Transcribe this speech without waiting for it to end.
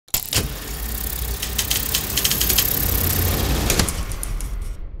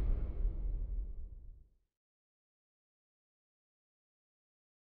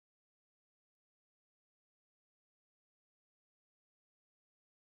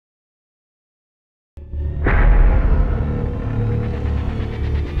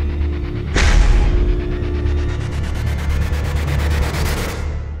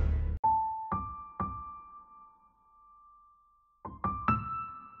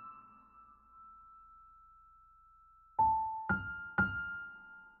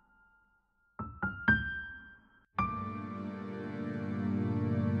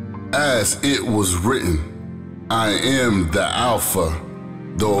As it was written, I am the Alpha,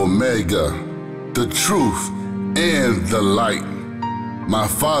 the Omega, the truth, and the light. My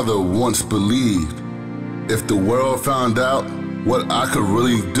father once believed if the world found out what I could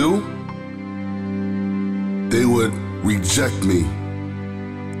really do, they would reject me.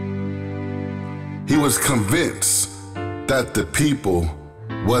 He was convinced that the people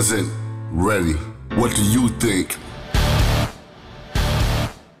wasn't ready. What do you think?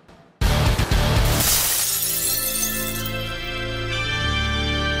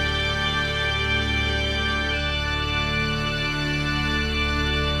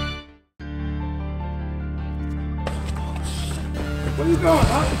 Where you going,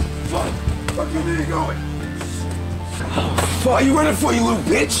 huh? Fuck you nigga going? Fuck, are you running for, you little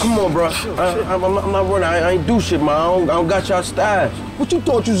bitch? Come on, bro. I'm not running. I ain't do shit, man. I don't got y'all stash. What you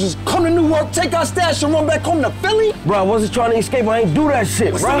thought you was just come to New York, take our stash, and run back home to Philly? Bro, I wasn't trying to escape. I ain't do that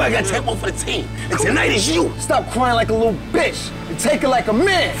shit, bro. I gotta take one for the team. And tonight is you. Stop crying like a little bitch and take it like a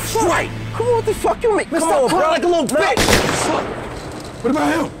man. Right. Come on, what the fuck you make? Man, stop crying like a little bitch. What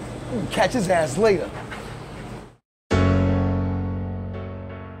about him? We'll catch his ass later.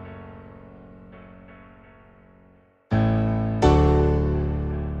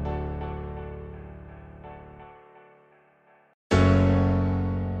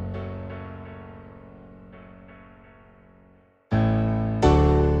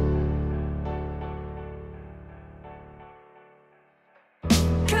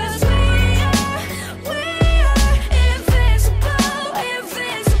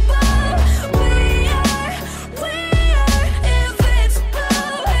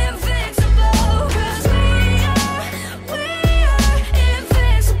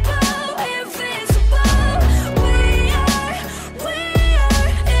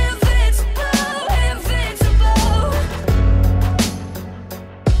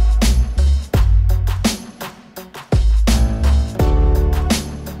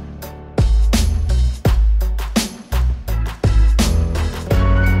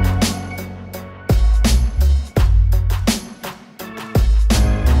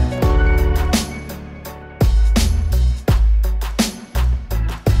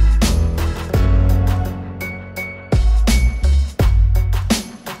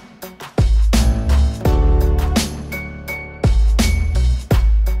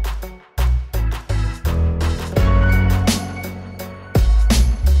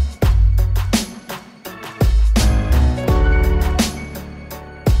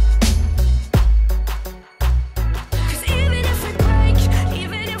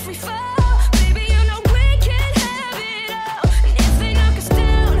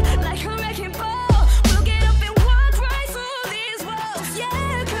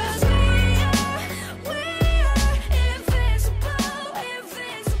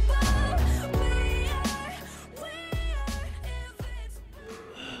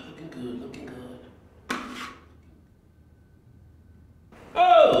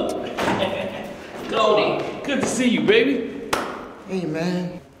 Cody, good to see you, baby. Hey,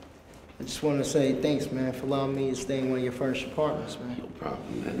 man. I just want to say thanks, man, for allowing me to stay in one of your furnished apartments, man. No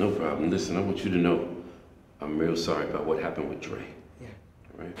problem, man. No problem. Listen, I want you to know I'm real sorry about what happened with Dre. Yeah.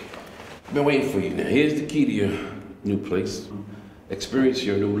 All right? I've been waiting for you. Now, here's the key to your new place. Experience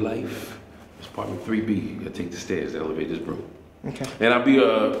your new life. It's apartment 3B. You gotta take the stairs, the elevator's broke. Okay. And I'll be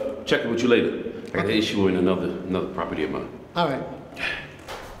checking with you later. I got an issue in another property of mine. All right.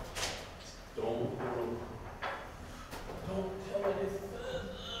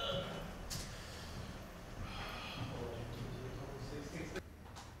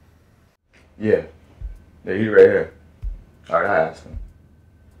 Yeah, he right here. All right, I asked him.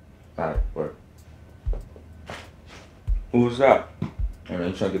 All right, work. Who was that? Hey, man,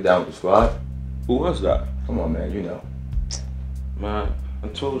 you trying to get down with the squad? Who was that? Come on, man, you know. Man, I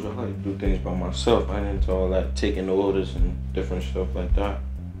told you I like to do things by myself. I ain't into all that taking orders and different stuff like that.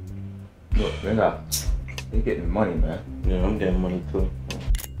 Look, Fingaz, you're getting money, man. Yeah, I'm getting money too.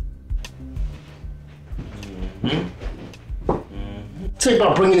 Tell you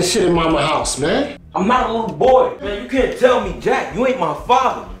about bringing this shit in mama house, man. I'm not a little boy. Man, you can't tell me, Jack. You ain't my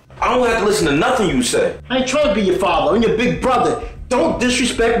father. I don't have to listen to nothing you say. I ain't trying to be your father. I'm your big brother. Don't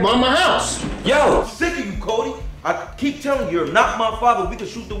disrespect mama house. Yo, I'm sick of you, Cody. I keep telling you, you're not my father. We can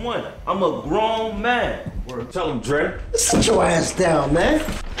shoot the one. I'm a grown man. Word. Tell him, Dre. Sit your ass down, man.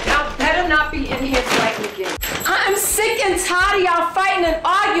 Y'all better not be in here fighting again. I'm sick and tired of y'all fighting and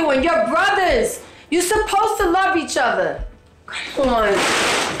arguing. You're brothers. You're supposed to love each other. Come on.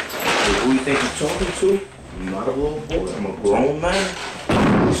 Who you think you're talking to? I'm not a little boy. I'm a grown man.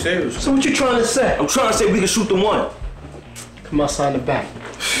 I'm serious. So what you trying to say? I'm trying to say we can shoot the one. Come outside the back.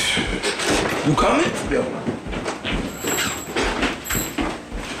 You coming? Yeah.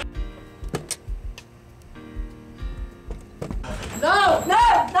 No,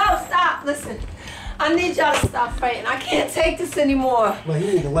 stop. Listen, I need y'all to stop fighting. I can't take this anymore. Well,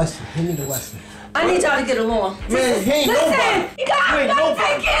 he need a lesson. He need a lesson. I need y'all to get along. Man, he ain't nobody. Listen, you gotta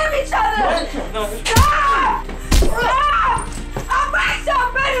take care of each other. Stop! Stop! I'll fight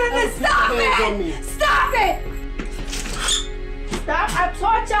y'all better than this. Stop it! Stop it! Stop! I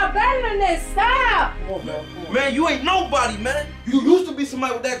taught y'all better than this. Stop! Come on, man. Come on. Man, you ain't nobody, man. You used to be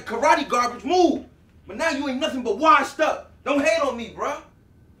somebody with that karate garbage move. But now you ain't nothing but washed up. Don't hate on me, bruh.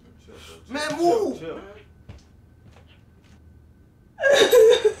 Man, move. Chill.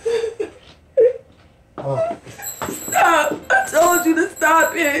 Stop! I told you to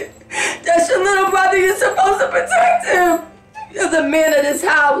stop it. That's your little brother. You're supposed to protect him. You're the man of this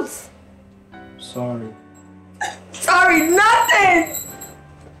house. Sorry. Sorry, nothing!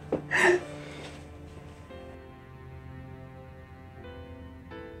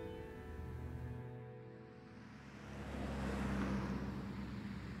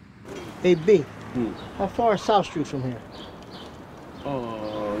 Hey, B. How far is South Street from here?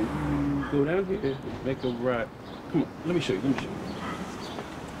 You go down here, make a right. Come on, let me show you,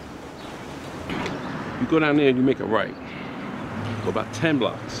 You go down there and you make a right. Go about 10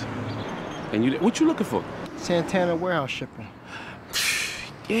 blocks. And you, what you looking for? Santana warehouse shipping.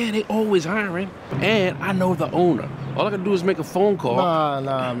 Yeah, they always hiring. And I know the owner. All I gotta do is make a phone call.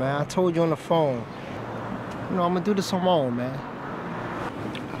 Nah, man. I told you on the phone. You know, I'm gonna do this on my own, man.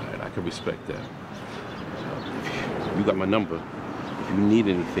 All right, I can respect that. You got my number. If you need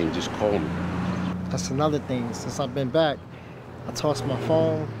anything, just call me. That's another thing. Since I've been back, I tossed my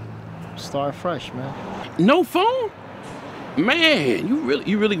phone, started fresh, man. No phone? Man,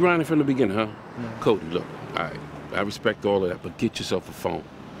 you really grinding from the beginning, huh? Yeah. Cody, look, all right, I respect all of that, but get yourself a phone.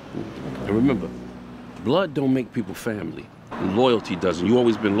 And remember, blood don't make people family. And loyalty doesn't. You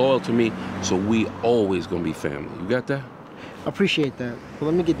always been loyal to me, so we always gonna be family. You got that? I appreciate that. But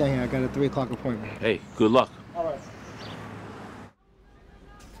let me get down here. I got a 3 o'clock appointment. Hey, good luck. All right.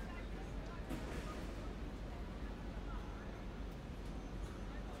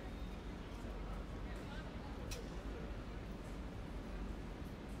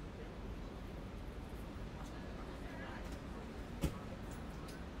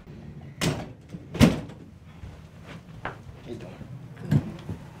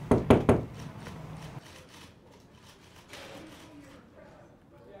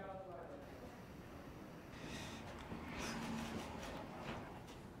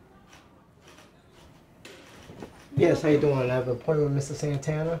 Yes, how you doing? I have an appointment with Mr.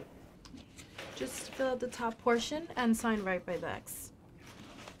 Santana. Just fill out the top portion and sign right by the X.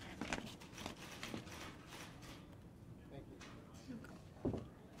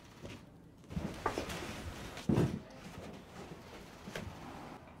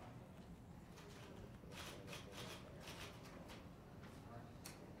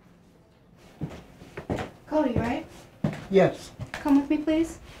 Cody, right? Yes. Come with me,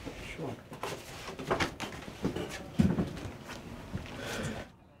 please. Sure.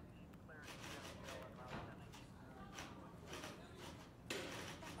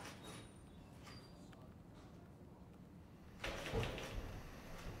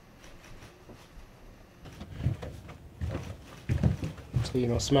 So you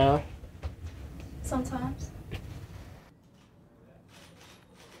don't smile? Sometimes.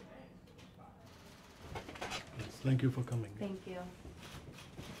 Thank you for coming. Thank you.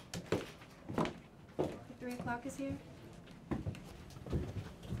 3 o'clock is here?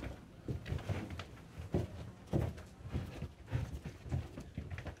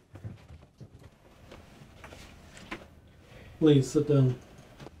 Please sit down.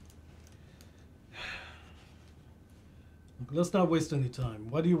 Look, let's not waste any time.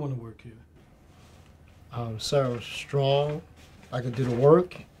 Why do you want to work here? Sir, I'm strong. I can do the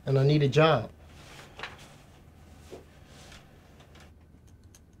work, and I need a job.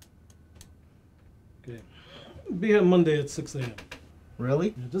 Okay. Be here Monday at 6 a.m.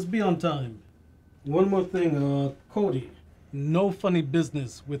 Really? Yeah, just be on time. One more thing, Cody. No funny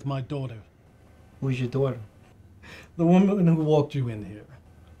business with my daughter. Who's your daughter? The woman who walked you in here.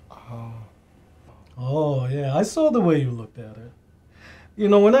 Oh. Oh, yeah, I saw the way you looked at her. You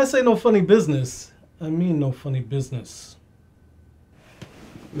know, when I say no funny business, I mean no funny business.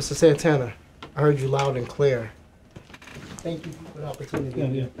 Mr. Santana, I heard you loud and clear. Thank you for the opportunity.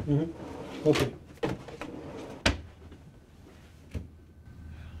 Yeah. Mm-hmm. Okay.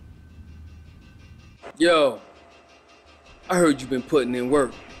 Yo, I heard you've been putting in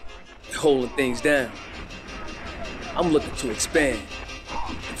work and holding things down. I'm looking to expand.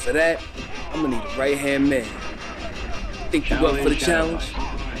 And for that, I'm gonna need a right-hand man. Think you up for the challenge?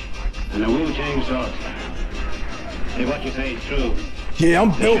 And the Wu-Tang starts. Hey, what you say is true. Yeah,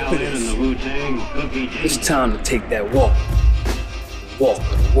 I'm built for this. The Wu-Tang, Cookie G. It's time to take that walk. Walk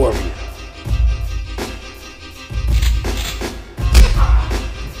of the warrior.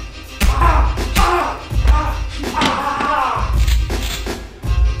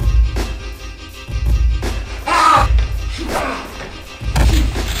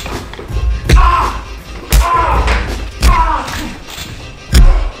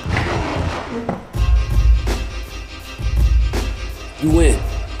 You win.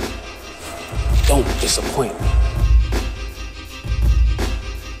 Don't disappoint me.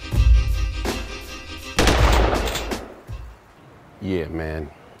 Yeah, man.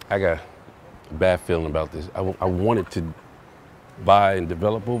 I got a bad feeling about this. I wanted to buy and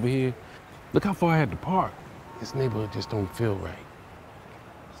develop over here. Look how far I had to park. This neighborhood just don't feel right.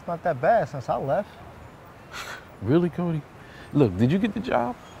 It's not that bad since I left. Really, Cody? Look, did you get the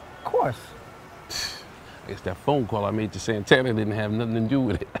job? Of course. I guess that phone call I made to Santana didn't have nothing to do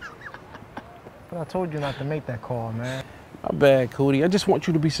with it. But I told you not to make that call, man. My bad, Cody. I just want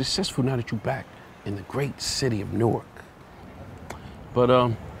you to be successful now that you're back in the great city of Newark. But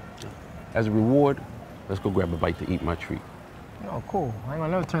as a reward, let's go grab a bite to eat my treat. Oh, cool. I ain't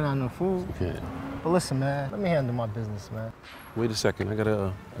gonna never turn down no food. Yeah. But listen, man, let me handle my business, man. Wait a second. I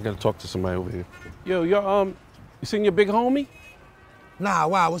gotta talk to somebody over here. Yo, you seen your big homie? Nah,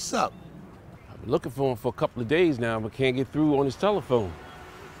 wow, what's up? I've been looking for him for a couple of days now, but can't get through on his telephone.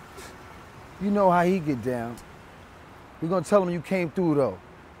 You know how he get down. We're gonna tell him you came through, though.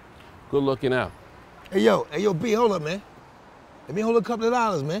 Good looking out. Hey, yo, B, hold up, man. Let me hold a couple of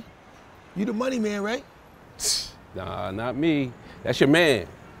dollars, man. You the money man, right? Nah, not me. That's your man.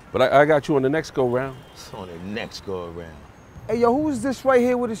 But I got you on the next go-round. On the next go-around. Hey, yo, who's this right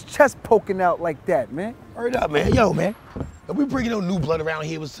here with his chest poking out like that, man? Hurry up, man. Yo, man. Are we bringing no new blood around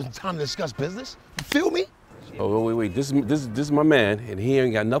here with some time to discuss business? You feel me? Oh, wait. This is my man, and he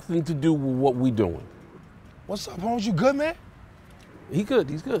ain't got nothing to do with what we doing. What's up, Holmes? You good, man? He's good.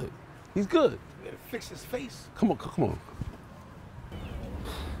 He's good. You gotta fix his face. Come on.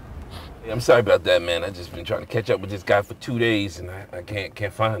 Yeah, I'm sorry about that, man. I just been trying to catch up with this guy for 2 days, and I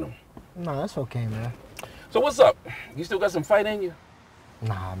can't find him. No, that's okay, man. So what's up? You still got some fight in you?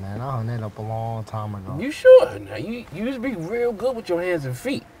 Nah, man, I hung that up a long time ago. You sure? Now, you used to be real good with your hands and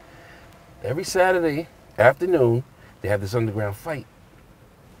feet. Every Saturday afternoon, they have this underground fight.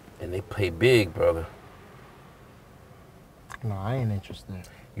 And they pay big, brother. No, I ain't interested.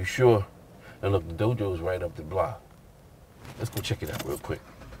 You sure? Now look, the dojo's right up the block. Let's go check it out real quick.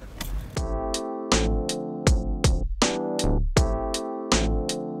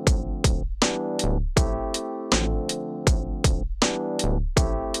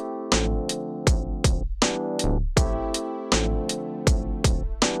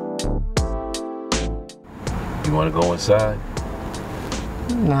 You want to go inside?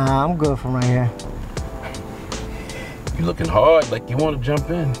 Nah, I'm good from right here. You looking hard, like you want to jump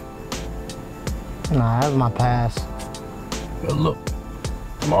in. Nah, that's my pass. Well, look,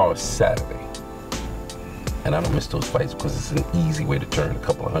 tomorrow's Saturday. And I don't miss those fights because it's an easy way to turn a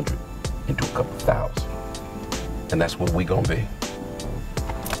couple of hundred into a couple of thousand. And that's where we gonna be.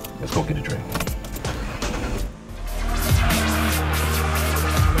 Let's go get a drink.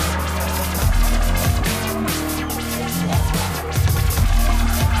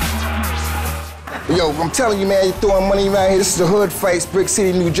 Yo, I'm telling you, man, you're throwing money around here. This is the hood fights, Brick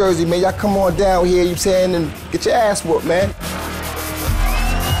City, New Jersey, man. Y'all come on down here, you saying, and get your ass whooped, man.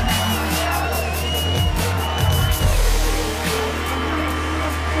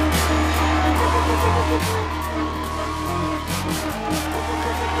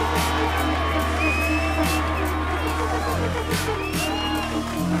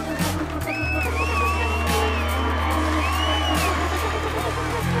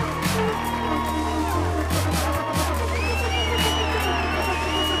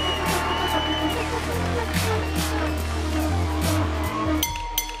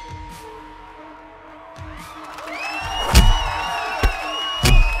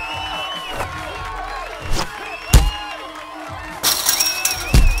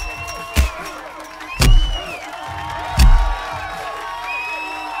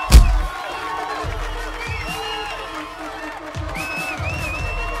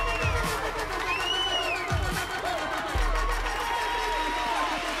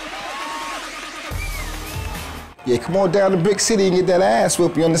 Yeah, come on down to Brick City and get that ass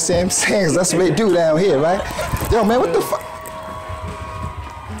whoop, you understand what I'm saying? That's what they do down here, right? Yo, man, what the fuck?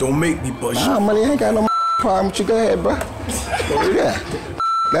 Don't make me bust you. Nah, money, I ain't got no problem with you. Go ahead, bro. What you got?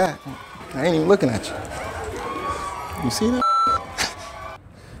 That. I ain't even looking at you. You see that?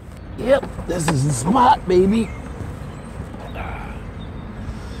 Yep, this is the spot, baby.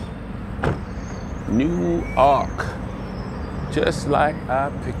 New Ark, just like I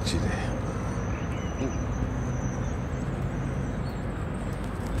pictured it.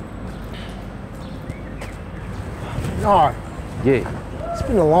 Nard. Yeah. It's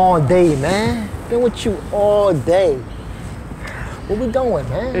been a long day, man. Been with you all day. What we doing,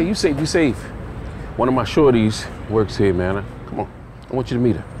 man? Hey, you safe, you safe. One of my shorties works here, man. Come on, I want you to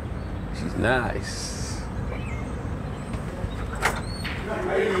meet her. She's nice.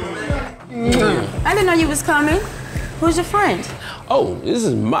 I didn't know you was coming. Who's your friend? Oh, this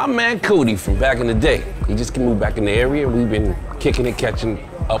is my man Cody from back in the day. He just moved back in the area. We've been kicking it, catching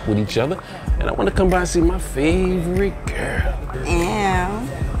up with each other. And I want to come by and see my favorite girl. Yeah.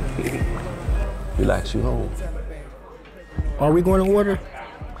 Relax, you home. Are we going to water?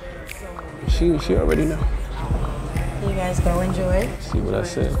 She already know. You guys go enjoy. See what I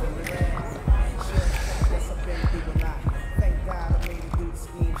said?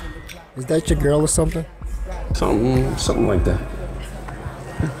 Is that your girl or something? Something like that.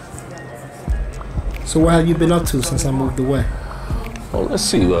 So what have you been up to since I moved away? Oh, let's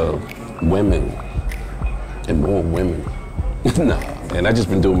see, women and more women. No, and I just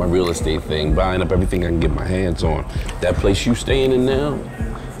been doing my real estate thing, buying up everything I can get my hands on. That place you staying in now,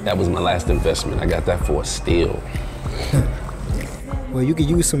 that was my last investment. I got that for a steal. Well, you could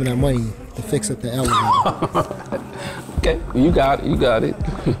use some of that money to fix up the elevator. Okay, you got it.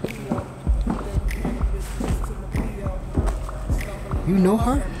 You know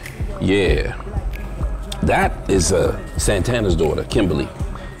her? Yeah. That is Santana's daughter, Kimberly.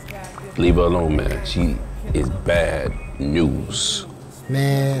 Leave her alone, man. She is bad news.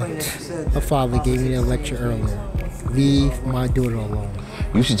 Man, her father gave me that lecture earlier. Leave my daughter alone.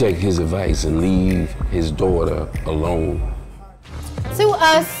 You should take his advice and leave his daughter alone. To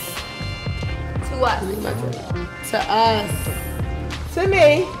us. To us. To us. To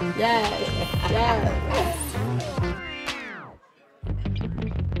me. Yes. Yes.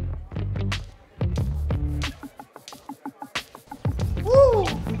 Woo!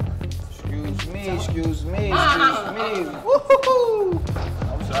 Excuse me. Woo-hoo-hoo.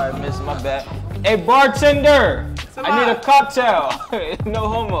 I'm sorry, miss, my bad. Hey, bartender! I need a cocktail. No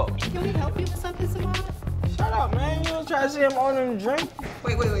homo. Can we help you with something, Samad? Shut up, man. You don't try to see him ordering a drink.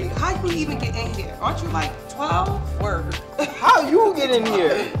 Wait. How you even get in here? Aren't you like 12? Word. How you get in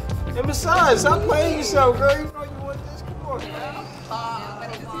here? And besides, stop playing yourself, girl. You know you want this. Come on, man.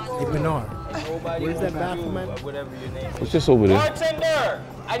 Hey, Bernard. Where's that bathroom at? Whatever your name is. It's just over there. Bartender!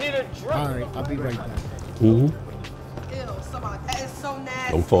 I need a drink. All right, I'll be right back. Mm-hmm. Ew, Samad, that is so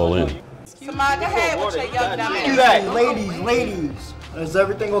nasty. Don't fall in. Samad, go ahead with your young dumb ass. Ladies. Is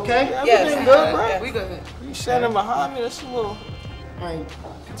everything okay? Everything good, bro? We good. You standing behind me? That's a little... All right,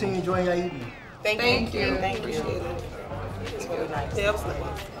 continue enjoying your evening. Thank you. Appreciate it. It's really nice. Yeah,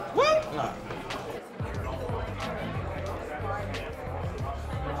 What? No.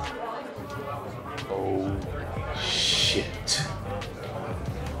 Oh, shit.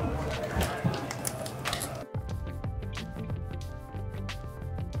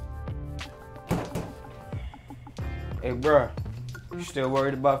 Hey, bro. You still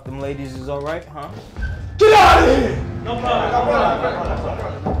worried about if them ladies is all right, huh? Get out of here! No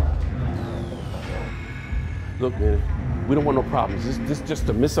problem. Look, man, we don't want no problems. This is just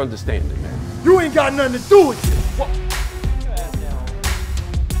a misunderstanding, man. You ain't got nothing to do with it. What?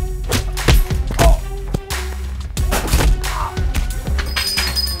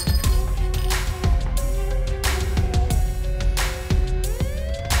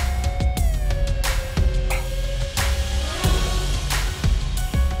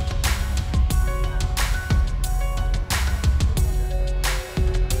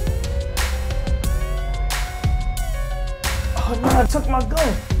 Oh, no, I took my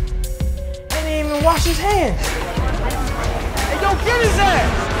gun. He didn't even wash his hands. Hey, yo, get his ass!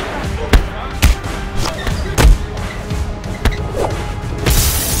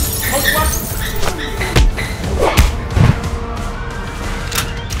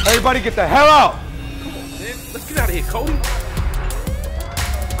 Everybody get the hell out! Let's get out of here, Cody.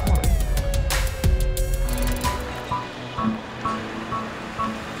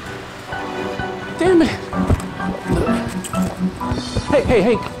 Damn it.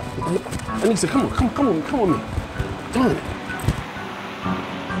 Hey. Anissa, come with me. Come on.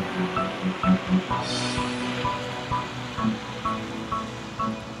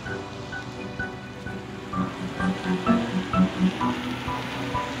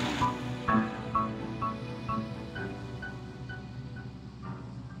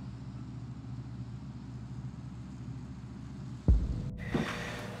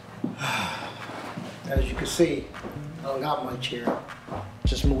 As you can see, I don't got much here.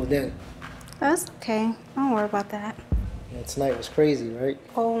 Just moved in. That's okay. Don't worry about that. Yeah, tonight was crazy, right?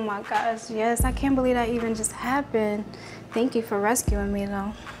 Oh my gosh, yes. I can't believe that even just happened. Thank you for rescuing me,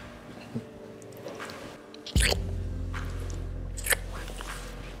 though.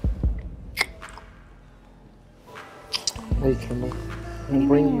 Wait, Kimberly.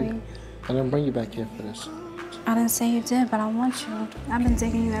 I didn't bring you back here for this. I didn't say you did, but I want you. I've been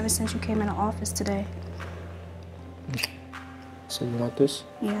digging you ever since you came in the office today. So you want this?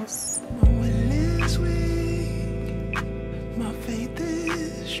 Yes. My faith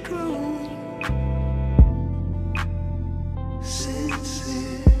is strong.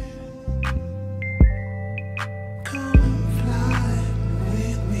 Sincere. Come fly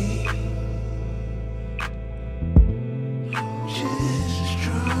with me. Just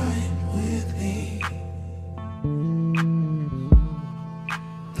try with me.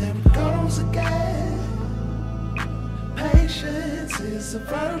 There it goes again. Patience is a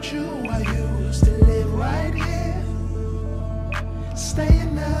virtue. I used to live right here.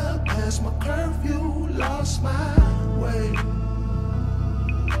 Staying up past my curfew, lost my way.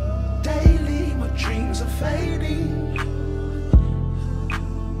 Daily, my dreams are fading.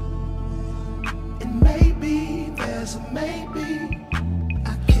 And maybe there's a maybe.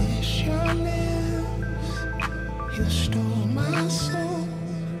 I kiss your lips. You stole my soul.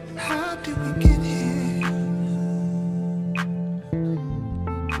 How did we get here?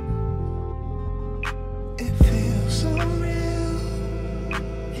 It feels so real.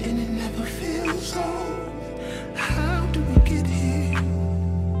 And it never feels home. How do we get here?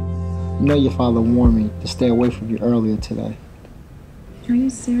 You know your father warned me to stay away from you earlier today. Are you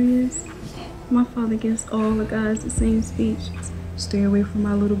serious? My father gives all the guys the same speech. Stay away from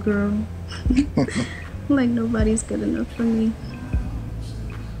my little girl. Like nobody's good enough for me.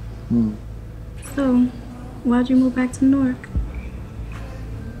 So, why'd you move back to Newark?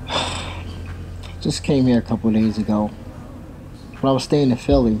 Just came here a couple of days ago. When I was staying in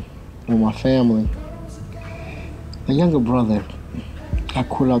Philly with my family, my younger brother got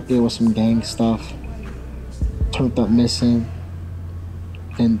caught out there with some gang stuff. Turned up missing,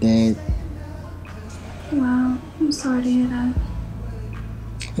 then dead. Wow, I'm sorry to hear that.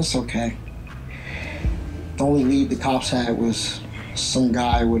 It's okay. The only lead the cops had was some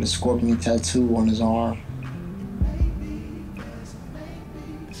guy with a scorpion tattoo on his arm.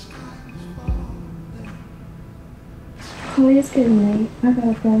 Cody, it's getting late. I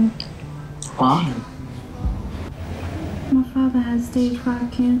gotta go. Why? My father has stage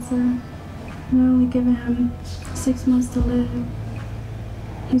 5 cancer. They're only giving him 6 months to live.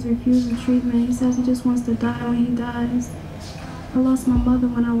 He's refusing treatment. He says he just wants to die when he dies. I lost my mother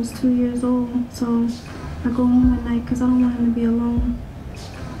when I was 2 years old, so I go home at night because I don't want him to be alone.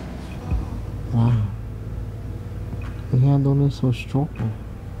 Wow. You handle this so strong.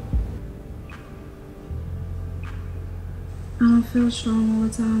 I don't feel strong all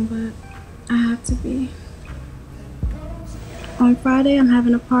the time, but I have to be. On Friday, I'm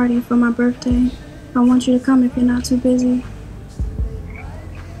having a party for my birthday. I want you to come if you're not too busy.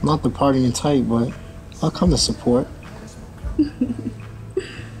 Not the partying type, but I'll come to support.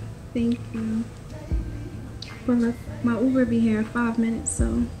 Thank you. But look, my Uber be here in 5 minutes,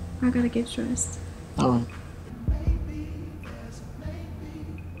 so I gotta get dressed. All right.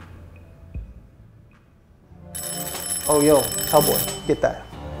 Oh, yo, Hellboy, get that.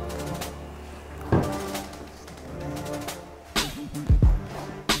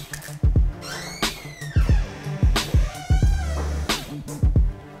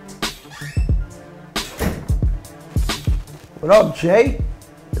 What up, Jay?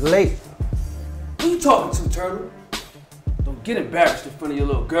 You're late. Who you talking to, Turtle? Don't get embarrassed in front of your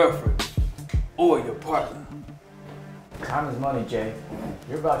little girlfriend or your partner. Time is money, Jay.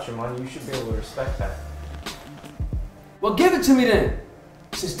 You're about your money. You should be able to respect that. Well, give it to me then,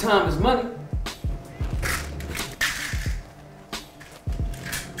 since time is money.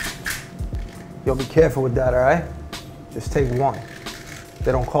 Yo, be careful with that, all right? Just take one.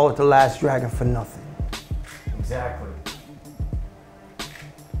 They don't call it the last dragon for nothing. Exactly.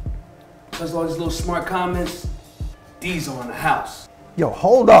 Because of all these little smart comments, these are on the house. Yo,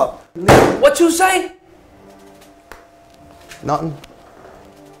 hold up. What you say? Nothing.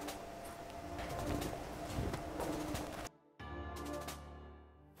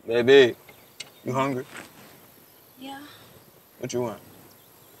 Baby, you hungry? Yeah. What you want?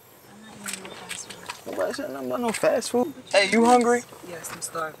 Nobody said nothing about no fast food. Hey, you hungry? Yes, I'm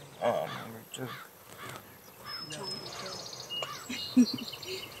starving. Oh, I'm hungry too.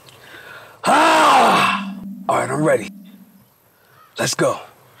 Ah! All right, I'm ready. Let's go.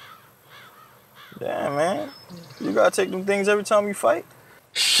 Damn, man. You gotta take them things every time you fight?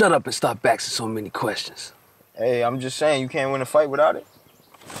 Shut up and stop asking so many questions. Hey, I'm just saying, you can't win a fight without it.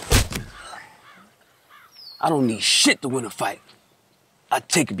 I don't need shit to win a fight. I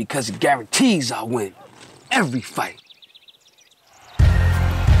take it because it guarantees I win. Every fight.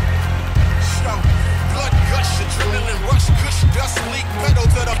 Blood gush, adrenaline rush, kush, dust leak, pedal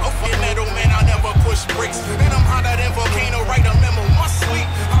to the metal, man, I never push brakes. And I'm hotter than volcano, right, a memo, must sleep.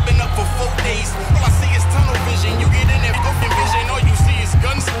 I've been up for 4 days, all I see is tunnel vision. You get in there, open vision, all you see is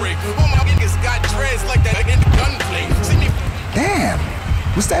gun spray. All my niggas got dreads like that in the gunplay. See me? Damn.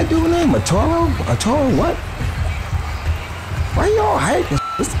 What's that dude name? A Toro what? Why you all hyped?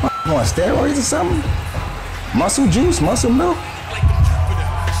 What's the on steroids or something? Muscle juice, muscle milk?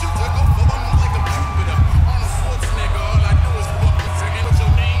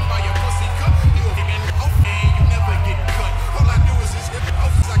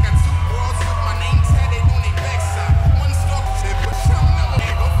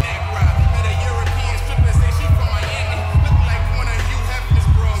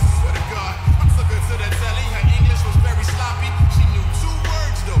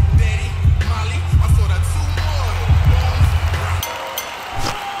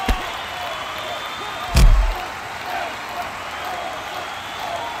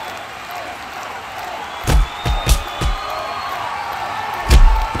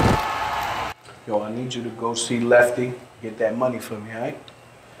 Yo, I need you to go see Lefty, get that money for me, all right?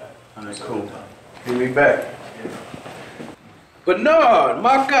 All right, cool. Give me back. Bernard,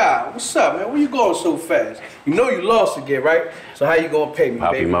 my guy, what's up, man? Where you going so fast? You know you lost again, right? So how you gonna pay me,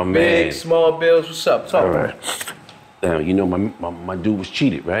 Poppy, baby? my Big, man. small bills, what's up? Talk All right. Now, you know my dude was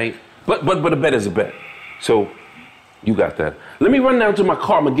cheated, right? But a bet is a bet. So, you got that. Let me run down to my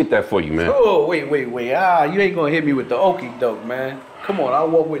car, I'm gonna get that for you, man. Oh, wait. You ain't gonna hit me with the okie doke, man. Come on, I'll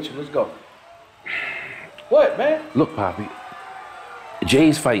walk with you. Let's go. What, man? Look, Poppy,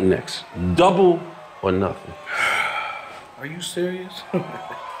 Jay's fighting next. Double or nothing. Are you serious?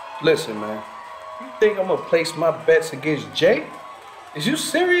 Listen, man. You think I'm gonna place my bets against Jay? Is you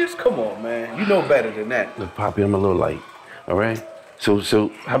serious? Come on, man. You know better than that. Look, Poppy, I'm a little light, all right? So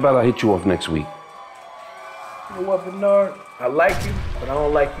how about I hit you off next week? You know what, Bernard? I like you, but I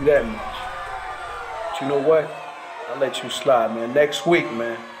don't like you that much. But you know what? I'll let you slide, man. Next week,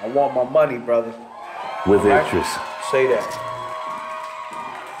 man. I want my money, brother. With All right? interest. Say that.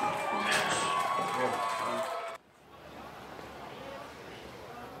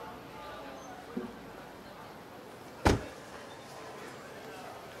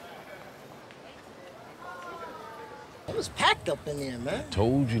 It was packed up in there, man.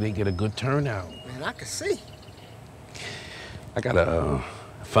 Told you they get a good turnout. Man, I could see. I gotta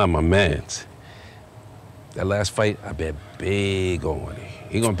find my mans. That last fight, I bet big on it.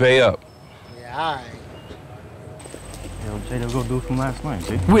 He gonna pay up. Yeah, all right. Yo, Jay, they'll go do it from last night,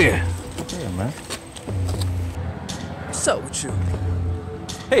 Jay. Where? Yeah, man. What's up with you?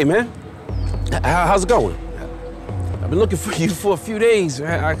 Hey, man. How's it going? I've been looking for you for a few days.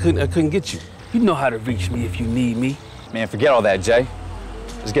 I couldn't get you. You know how to reach me if you need me. Man, forget all that, Jay.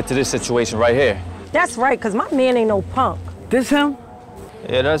 Let's get to this situation right here. That's right, because my man ain't no punk. This him?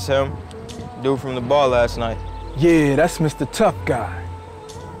 Yeah, that's him. Dude from the bar last night. Yeah, that's Mr. Tough Guy.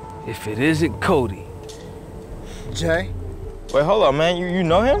 If it isn't Cody. Jay? Wait, hold on, man. You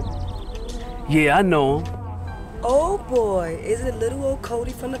know him? Yeah, I know him. Oh boy, is it little old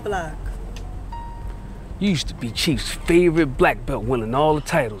Cody from the block? You used to be Chief's favorite black belt, winning all the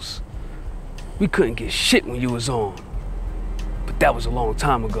titles. We couldn't get shit when you was on. But that was a long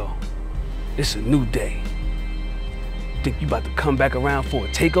time ago. It's a new day. Think you about to come back around for a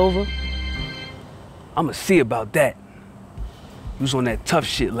takeover? I'ma see about that. You was on that tough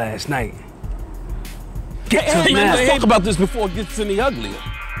shit last night. Get to Hey, now. let's talk about this before it gets any uglier.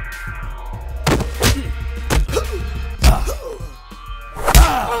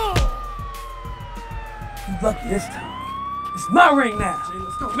 You lucky this time. It's my ring now.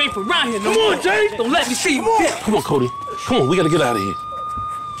 You ain't from around here no more. Come on, Jay. Don't let me see you. Come on, Cody. Come on, we gotta get out of here.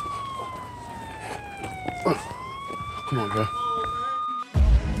 Come on, bro.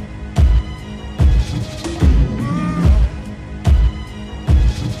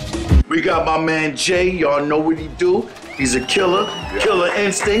 We got my man Jay. Y'all know what he do. He's a killer, killer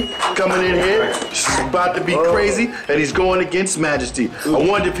instinct coming in here. It's about to be crazy, and he's going against Majesty. I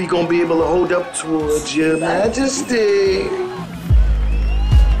wonder if he gonna be able to hold up towards your Majesty.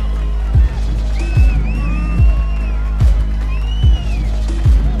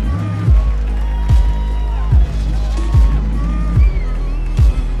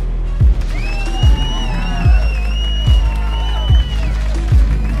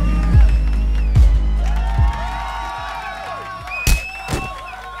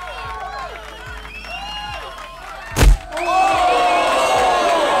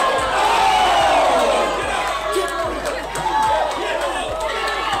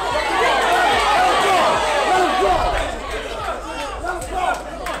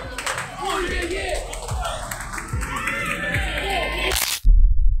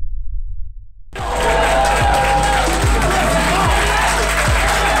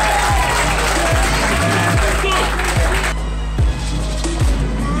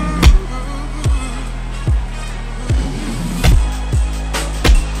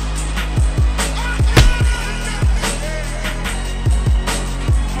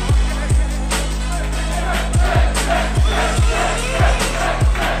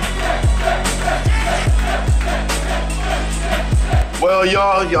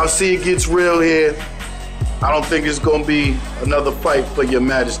 know, y'all see it gets real here. I don't think it's gonna be another fight for your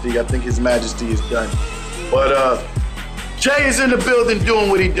majesty. I think his majesty is done. But Jay is in the building doing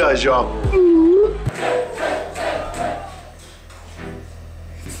what he does, y'all.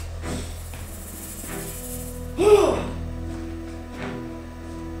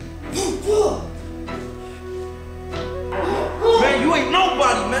 Man, you ain't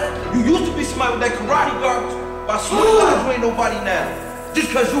nobody, man. You used to be somebody with that karate garbage, but I swear to God, you ain't nobody now.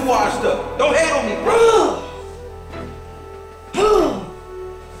 Just cause you washed up. Don't hate on me, bro.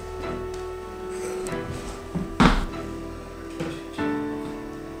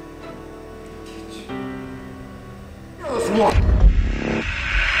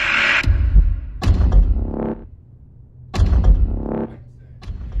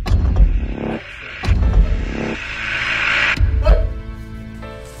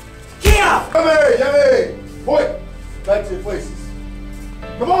 Boy, back to your places.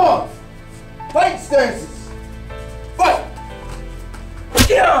 Come on! Fight stances! Fight!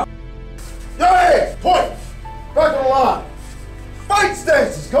 Yeah! Hey! Point! Back on the line! Fight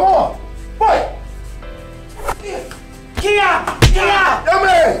stances! Come on! Fight! Yeah!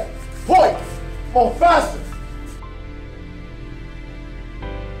 Yummy! Point! Come on, faster!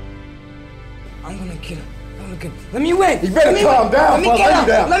 I'm gonna get him. Let me win. You better calm down before I lay you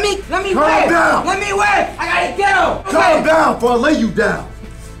down. Let me win. Calm down. Let me win. I gotta get him. Calm down before I lay you down.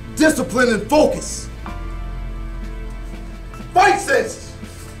 Discipline and focus. Fight senses.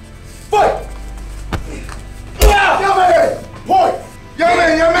 Fight. Yeah. Point. Point.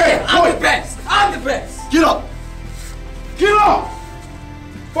 I'm the best. I'm the best. Get up. Get up.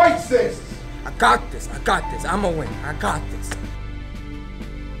 Fight senses. I got this. I'm gonna win. I got this.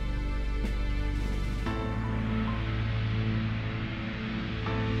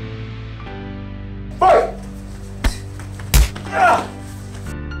 Fight!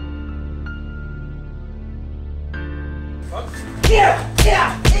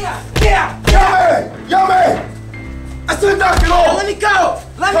 Yummy! I said knock it off! Let me go!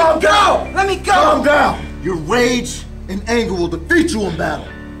 Let me go! Calm down! Your rage and anger will defeat you in battle.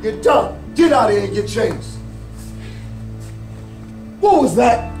 You're done. Get out of here and get changed. What was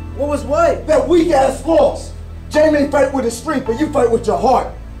that? What was what? That weak-ass loss. Jamie fight with his strength, but you fight with your heart.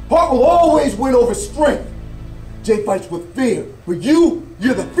 Heart will always win over strength. Jay fights with fear. For you,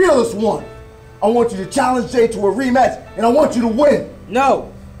 you're the fearless one. I want you to challenge Jay to a rematch, and I want you to win.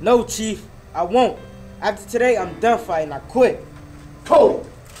 No, Chief. I won't. After today, I'm done fighting. I quit. Cody!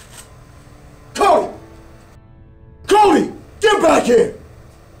 Get back here!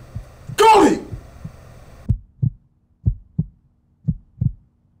 Cody!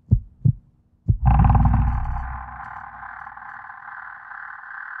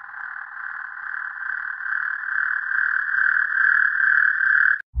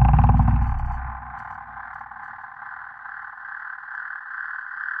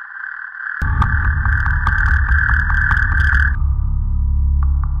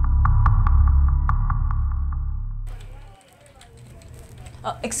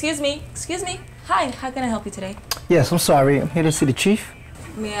 Excuse me. Hi, how can I help you today? Yes, I'm sorry. I'm here to see the chief.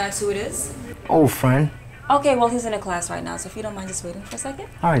 May I ask who it is? Old friend. Okay, well, he's in a class right now, so if you don't mind just waiting for a second.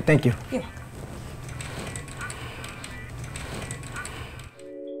 All right, thank you. You're welcome.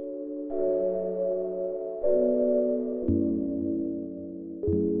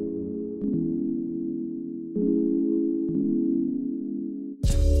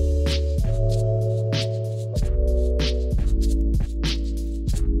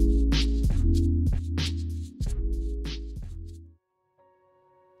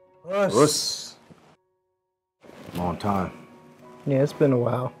 Russ. Long time. Yeah, it's been a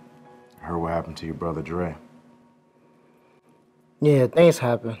while. I heard what happened to your brother Dre. Yeah, things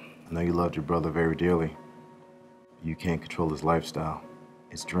happen. I know you loved your brother very dearly. You can't control his lifestyle.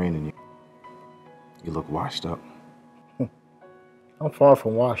 It's draining you. You look washed up. I'm far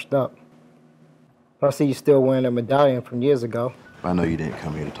from washed up. I see you still wearing a medallion from years ago. I know you didn't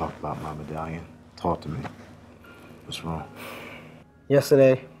come here to talk about my medallion. Talk to me. What's wrong?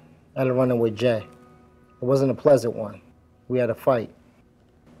 Yesterday, I had a run-in with Jay. It wasn't a pleasant one. We had a fight,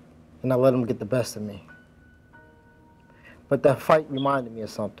 and I let him get the best of me. But that fight reminded me of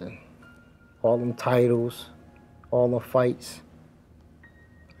something. All them titles, all them fights.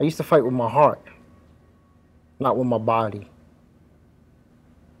 I used to fight with my heart, not with my body.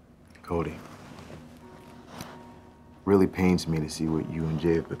 Cody, really pains me to see what you and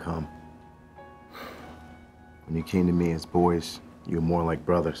Jay have become. When you came to me as boys, you were more like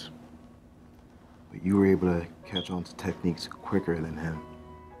brothers. But you were able to catch on to techniques quicker than him,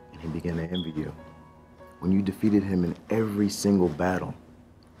 and he began to envy you. When you defeated him in every single battle,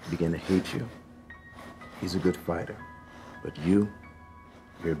 he began to hate you. He's a good fighter, but you're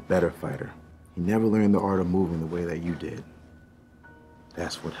a better fighter. He never learned the art of moving the way that you did.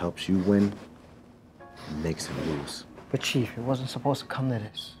 That's what helps you win and makes him lose. But Chief, it wasn't supposed to come to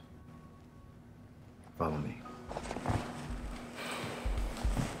this. Follow me.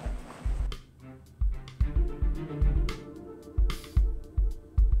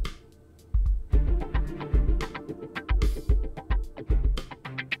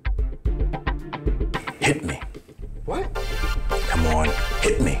 Hit me. What? Come on,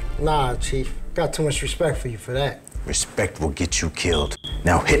 hit me. Nah, Chief. Got too much respect for you for that. Respect will get you killed.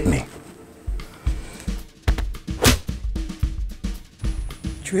 Now hit me.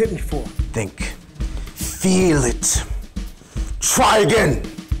 What you hit me for? Think. Feel it. Try again.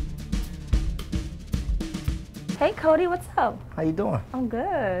 Hey, Cody, what's up? How you doing? I'm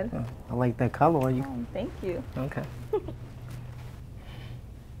good. I like that color on you. Oh, thank you. Okay.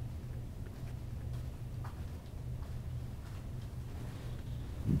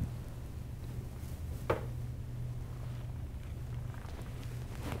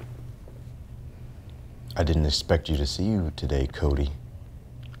 I didn't expect you to see you today, Cody.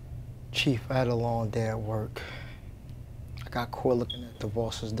 Chief, I had a long day at work. I got caught looking at the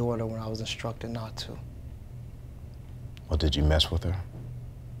boss's daughter when I was instructed not to. Well, did you mess with her?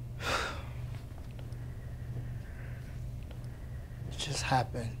 It just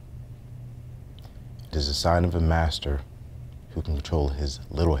happened. It is a sign of a master who can control his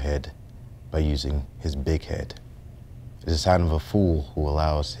little head by using his big head. It is a sign of a fool who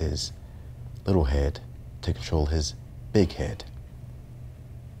allows his little head to control his big head.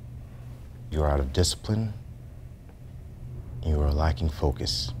 You are out of discipline. You are lacking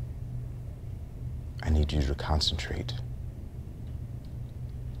focus. I need you to concentrate.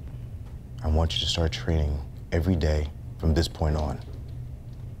 I want you to start training every day from this point on.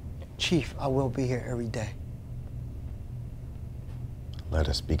 Chief, I will be here every day. Let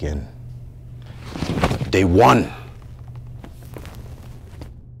us begin. Day one.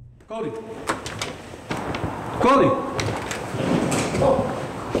 Cody. Cody.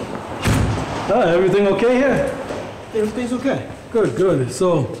 Everything okay here? Everything's okay. Good, good.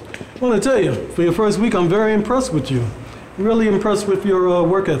 So, I want to tell you, for your first week, I'm very impressed with you. Really impressed with your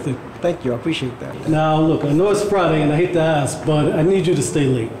work ethic. Thank you, I appreciate that. Now, look, I know it's Friday, and I hate to ask, but I need you to stay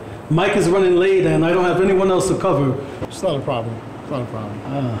late. Mike is running late, and I don't have anyone else to cover. It's not a problem. It's not a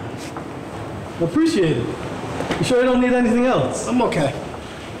problem. Appreciate it. You sure you don't need anything else? I'm okay.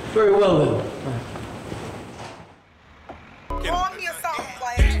 Very well, then. Pour me a song,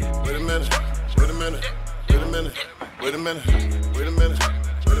 player. Wait a minute, wait a minute, wait a minute, wait a minute, wait a minute,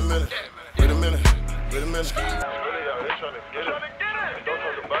 wait a minute, wait a minute, wait a minute. Really, y'all, they trying to get it. Don't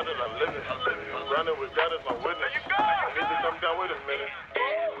talk about it, I live it. Running with God as my witness. I need to come down, wait a minute.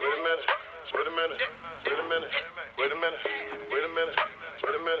 Wait a minute, wait a minute, wait a minute, wait a minute, wait a minute,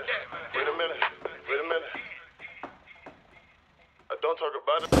 wait a minute, wait a minute, wait a minute. I don't talk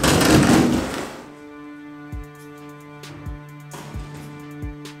about it.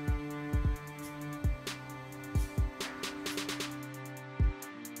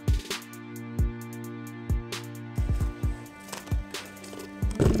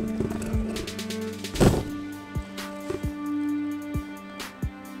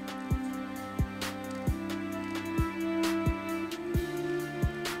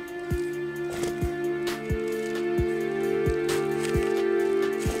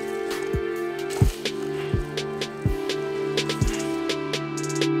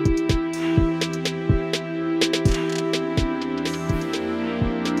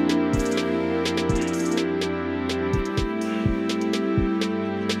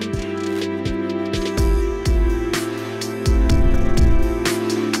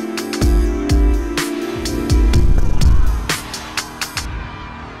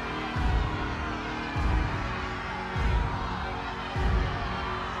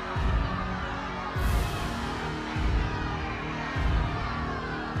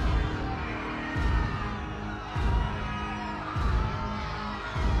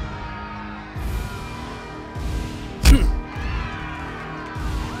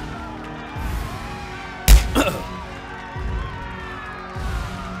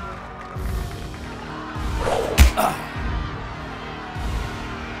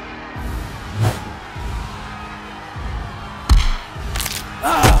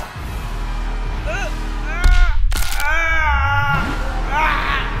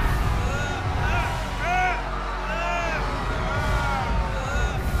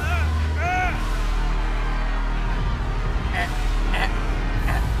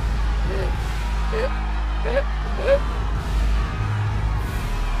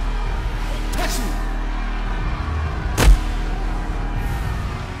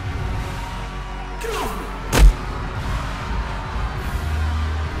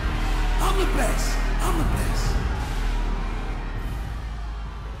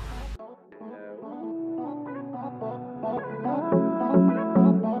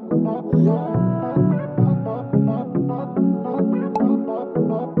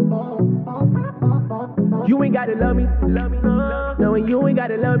 ain't gotta love me, knowing you ain't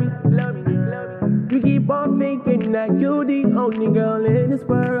gotta love me. You keep on thinking that you the only girl in this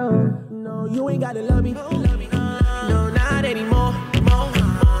world. No, you ain't gotta love me, no, not anymore.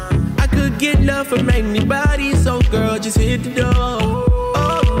 I could get love from anybody, so girl, just hit the door.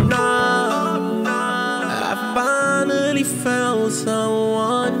 Oh no, I finally found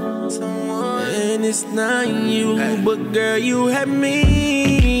someone, and it's not you, but girl, you have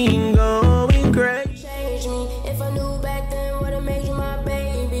me going crazy. Change me. If I knew back then, would've made you my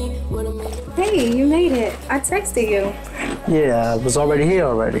baby. Hey, you made it. I texted you. Yeah, I was already here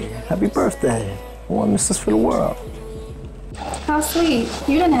already. Happy birthday. I want Mrs. for the world. How sweet.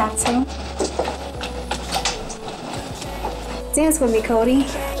 You didn't have to. Dance with me, Cody.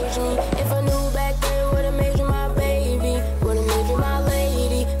 If I knew back then, would've made you my baby, would've made you my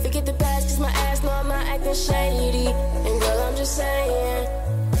lady. Forget the past, cause my ass know I'm not acting shady. And girl, I'm just saying,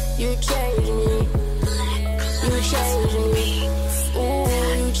 you changed me. You changed me. Ooh,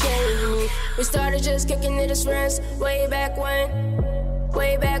 you changed me. We started just kicking it as friends way back when.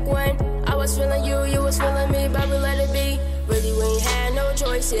 Way back when I was feeling you, you was feeling me, but we let it be. Really, we ain't had no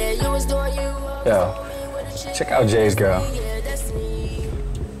choice, yeah. You was doing you. Yo, check out Jay's girl.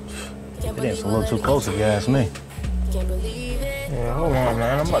 It's a little too close if you ask me. Yeah, hold on,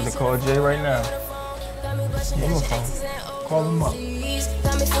 man. I'm about to call Jay right now. Give him a phone. Call him up.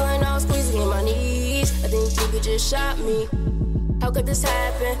 Got me feeling all squeezing in my knees. I think you could just shot me. How could this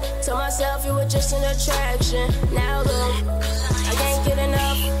happen? Told myself you were just an attraction. Now look, I can't get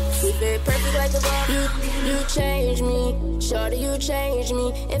enough. We fit perfect like a glove. You changed me, shorty, you changed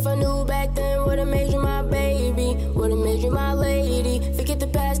me. If I knew back then, would've made you my baby, would've made you my lady. Forget the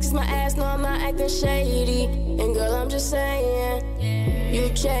past, cause my ass know I'm not acting shady. And girl, I'm just saying, you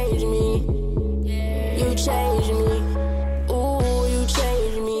changed me, you changed me. Ooh, you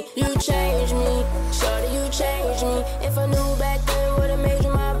changed me, you changed me. Shorty, you changed me. If I knew back then, would've made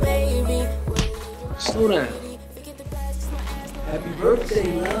you my baby. Slow down. Happy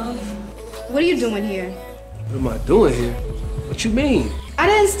birthday, love. What are you doing here? What am I doing here? What you mean? I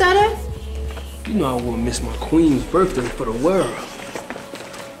didn't stutter. You know I wouldn't miss my queen's birthday for the world.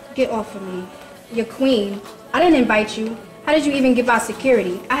 Get off of me. You're queen. I didn't invite you. How did you even get by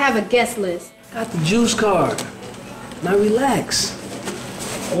security? I have a guest list. Got the juice card. Now relax.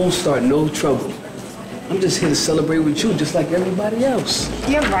 I won't start no trouble. I'm just here to celebrate with you just like everybody else.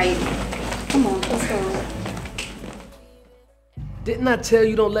 You're right. Come on, let's go. Didn't I tell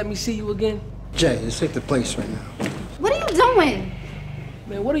you don't let me see you again? Jay, let's take the place right now. What are you doing?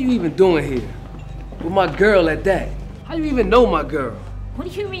 Man, what are you even doing here? With my girl at that. How do you even know my girl? What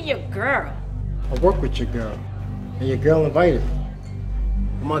do you mean your girl? I work with your girl, and your girl invited me.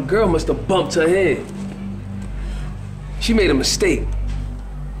 My girl must have bumped her head. She made a mistake.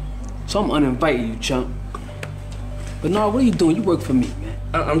 So I'm uninviting you, chump. But nah, what are you doing? You work for me, man.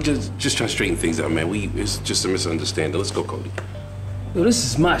 I'm just trying to straighten things out, man. It's just a misunderstanding. Let's go, Cody. Yo, this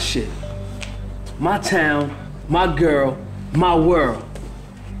is my shit. My town, my girl, my world.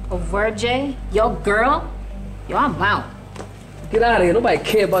 A word, Jay? Your girl? Yo, I'm out. Get out of here. Nobody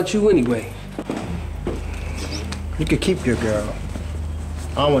care about you anyway. You could keep your girl.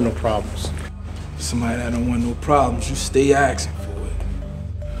 I don't want no problems. Somebody that don't want no problems, you stay asking for it.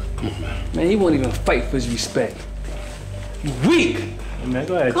 Come on, man. Man, he won't even fight for his respect. You weak. Hey, man,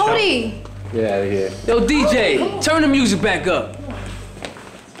 go ahead, Cody! Get out of here. Yo, DJ, turn the music back up.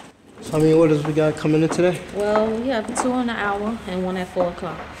 So how many orders we got coming in today? Well, we have 2 in an hour and 1 at 4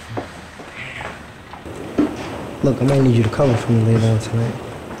 o'clock. Look, I might need you to cover for me later on tonight.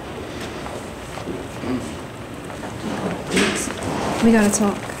 We gotta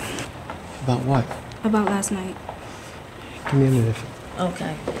talk. About what? About last night. Give me a minute.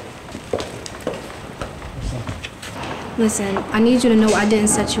 Okay. Listen, I need you to know I didn't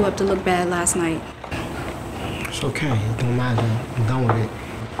set you up to look bad last night. It's okay. It don't matter. I'm done with it.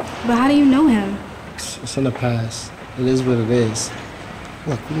 But how do you know him? It's in the past. It is what it is.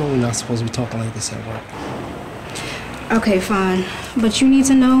 Look, you know we're not supposed to be talking like this at work. Okay, fine. But you need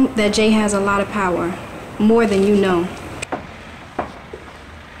to know that Jay has a lot of power. More than you know.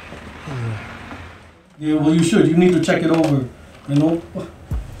 Yeah, well, you should. You need to check it over, you know?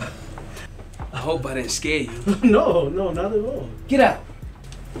 I hope I didn't scare you. No, not at all. Get out.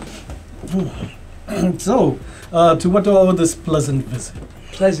 So, to what all this pleasant visit?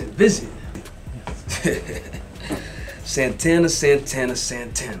 Pleasant visit? Santana, Santana,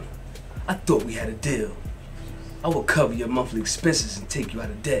 Santana. I thought we had a deal. I would cover your monthly expenses and take you out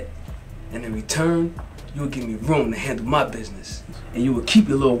of debt. And in return, you would give me room to handle my business. And you would keep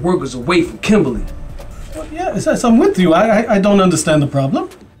your little workers away from Kimberly. Well, yeah, I'm with you. I don't understand the problem.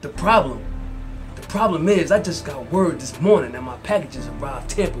 The problem Problem is, I just got word this morning that my packages arrived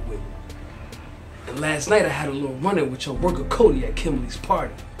tampered with. And last night I had a little run-in with your worker Cody at Kimberly's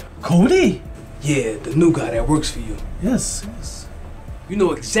party. Cody? Yeah, the new guy that works for you. Yes, yes. You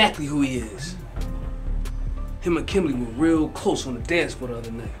know exactly who he is. Him and Kimberly were real close on the dance floor the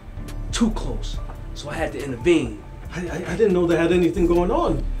other night. Too close, so I had to intervene. I didn't know they had anything going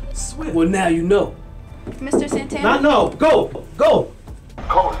on. I swear. Well, now you know. Mr. Santana? Not no. Go. Go.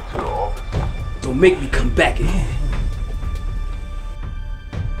 Call it to the office. Don't make me come back in here.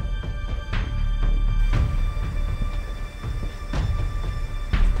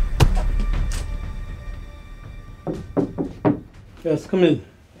 Yes, come in.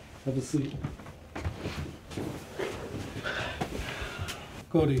 Have a seat.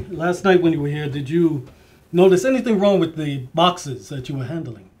 Cody, last night when you were here, did you notice anything wrong with the boxes that you were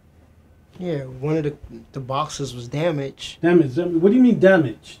handling? Yeah, one of the boxes was damaged. Damaged? What do you mean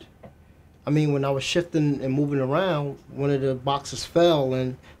damaged? I mean, when I was shifting and moving around, one of the boxes fell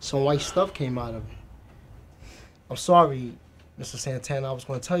and some white stuff came out of it. I'm sorry, Mr. Santana, I was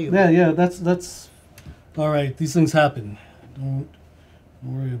going to tell you. Yeah, that's all right. These things happen. Don't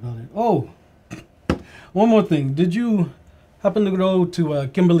worry about it. Oh, one more thing. Did you happen to go to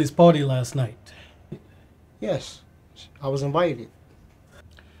Kimberly's party last night? Yes, I was invited.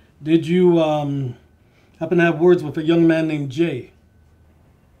 Did you happen to have words with a young man named Jay?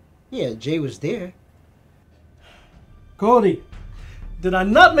 Yeah, Jay was there. Cody, did I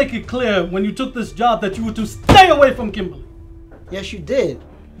not make it clear when you took this job that you were to stay away from Kimberly? Yes, you did.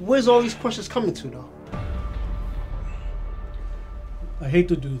 Where's all these questions coming to, though? I hate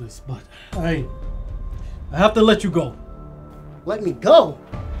to do this, but I have to let you go. Let me go?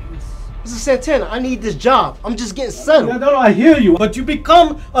 Mr. Santana, I need this job. I'm just getting settled. No, I hear you, but you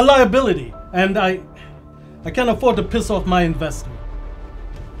become a liability, and I can't afford to piss off my investor.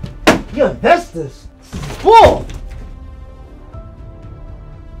 Your investors? Bull!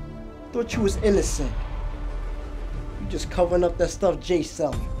 Thought you was innocent. You just covering up that stuff Jay's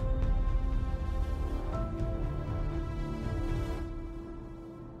selling.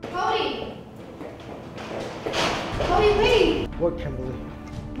 Cody! Cody, wait! What, Kimberly?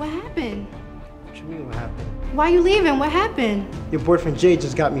 What happened? What you mean, what happened? Why you leaving? What happened? Your boyfriend Jay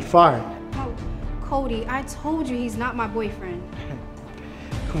just got me fired. Oh, Cody, I told you he's not my boyfriend.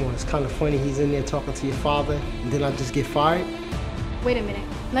 Come on, it's kind of funny he's in there talking to your father, and then I just get fired? Wait a minute.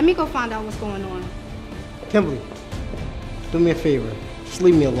 Let me go find out what's going on. Kimberly, do me a favor. Just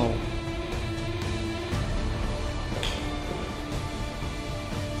leave me alone.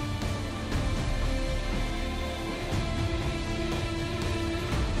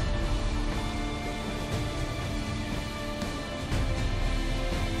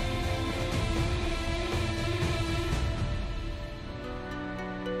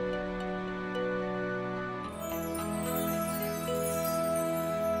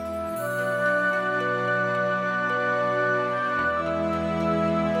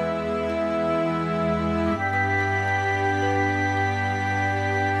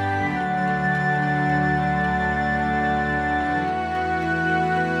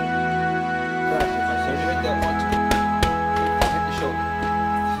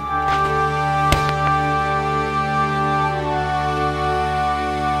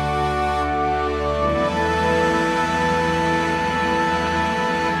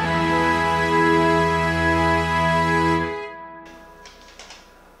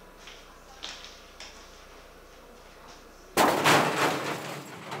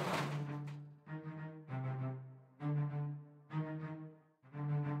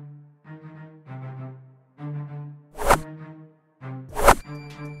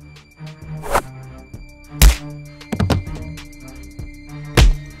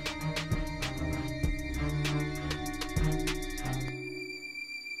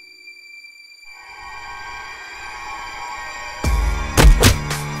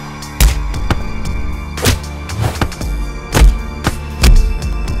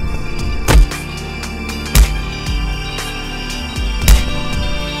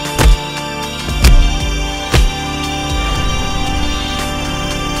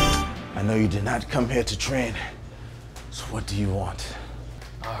 Come here to train. So what do you want?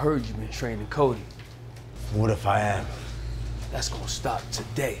 I heard you've been training Cody. What if I am? That's gonna stop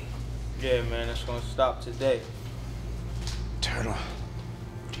today. Yeah, man, that's gonna stop today. Turtle,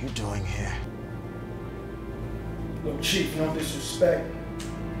 what are you doing here? Look, Chief, no disrespect.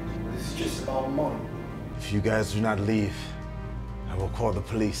 This is just about money. If you guys do not leave, I will call the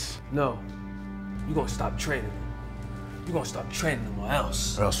police. No, you're gonna stop training them. You're gonna stop training them or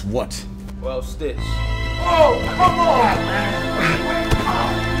else. Or else what? Or else this. Oh, come on, man!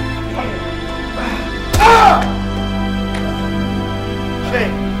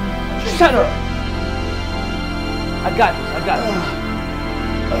 Shut up. I got this. I got this.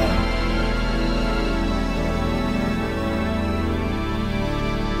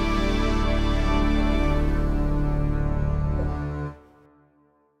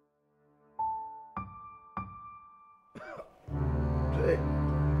 Jay,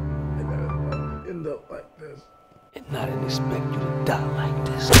 I never end up like this. And I didn't expect you to die like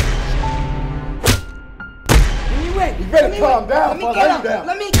this. Let me wait. You better calm down. Let me get him.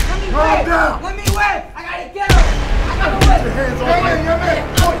 Let me wait. down. Let me wait. I gotta get him. I gotta wait. Put your hands on me. Your man.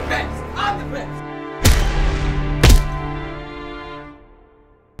 I'm the best. I'm the best.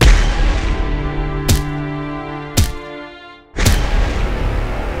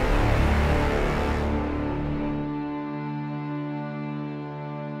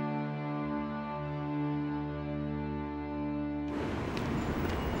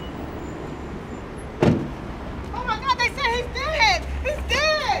 Oh my God, they said he's dead. He's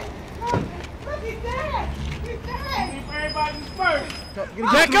dead. Look, he's dead. He's dead. Everybody's first.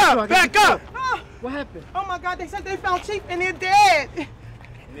 Back up, back up. What happened? Oh my God, they said they found Chief and they're dead.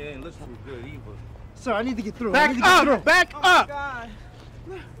 Man, listen too good either. Sir, I need to get through. Back up, back up. God.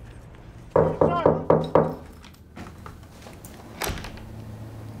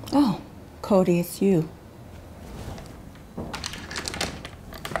 Oh, Cody, it's you.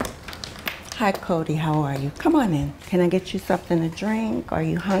 Hi, Cody. How are you? Come on in. Can I get you something to drink? Are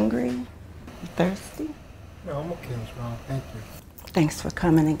you hungry? You thirsty? No, I'm okay, Miss Brown. Thank you. Thanks for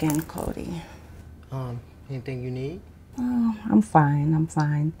coming again, Cody. Anything you need? Oh, I'm fine. I'm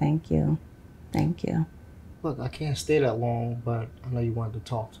fine. Thank you. Thank you. Look, I can't stay that long, but I know you wanted to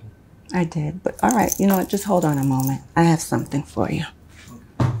talk to me. I did, but all right. You know what? Just hold on a moment. I have something for you.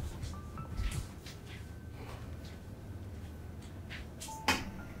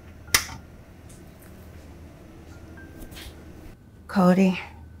 Cody,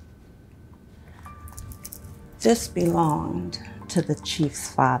 this belonged to the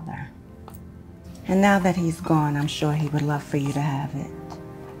Chief's father. And now that he's gone, I'm sure he would love for you to have it.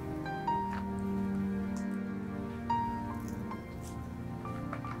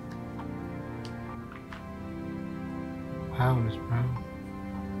 Wow, Miss Brown.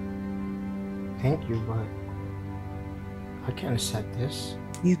 Thank you, but I can't accept this.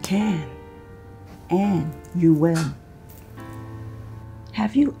 You can, and you will.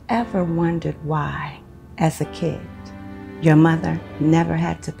 Have you ever wondered why, as a kid, your mother never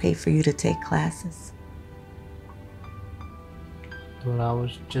had to pay for you to take classes? Thought I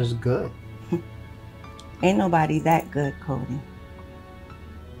was just good. Ain't nobody that good, Cody.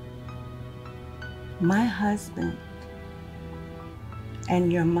 My husband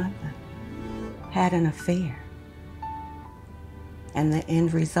and your mother had an affair, and the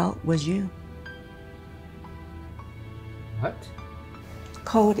end result was you. What?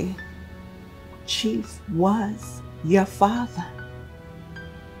 Cody, Chief was your father.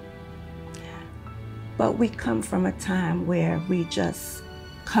 But we come from a time where we just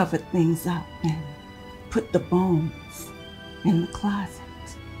covered things up and put the bones in the closet.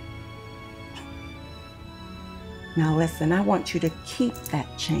 Now listen, I want you to keep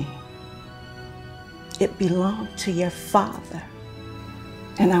that chain. It belonged to your father,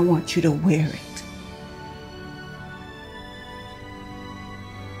 and I want you to wear it.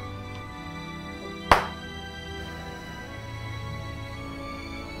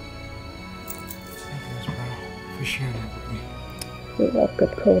 For sharing it with me. You're welcome,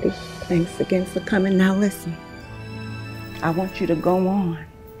 Cody. Thanks again for coming. Now listen, I want you to go on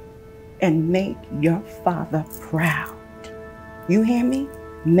and make your father proud. You hear me?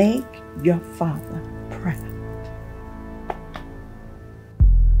 Make your father proud.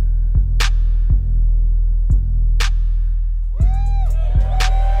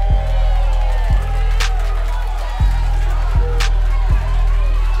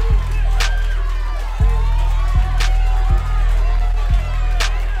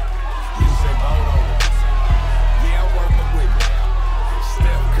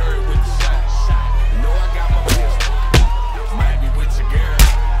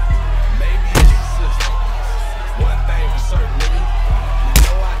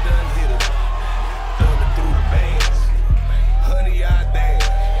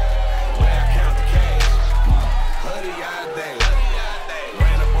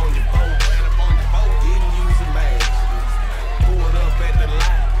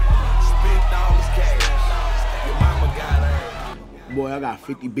 Boy, I got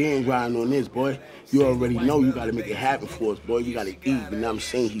 50 bands riding on this, boy. You already know you gotta make it happen for us, boy. You gotta eat, you know what I'm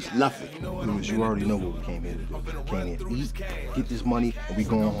saying? He's nothing. Louis, you already know what we came here to do. We came here to eat, get this money, and we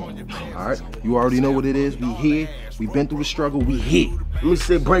going home. All right? You already know what it is. We here. We been through the struggle. We here. Let me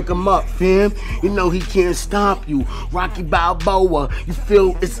say, break him up, fam. You know he can't stop you. Rocky Balboa, you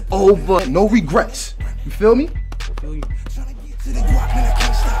feel it's over. No regrets. You feel me? I feel you.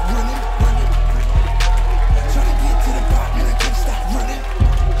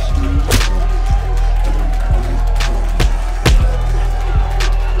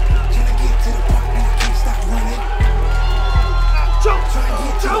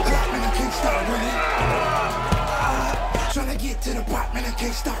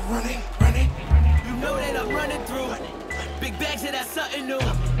 Can't stop running. You know that I'm running through big bags of that something new.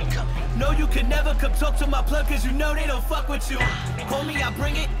 No, you can never come talk to my plug, cause you know they don't fuck with you. Homie, I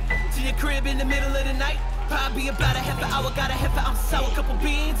bring it to your crib in the middle of the night. Probably about a half an hour, got a half an ounce sour, couple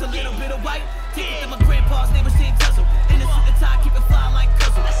beans, a little bit of white. Take it to my grandpa's neighbor, saying tussle. In the suit and tie, keep it flying like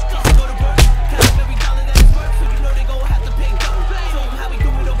Guzzle. Go to work, count up every dollar that is worth, so you know they gon' have to pay double. Show them how we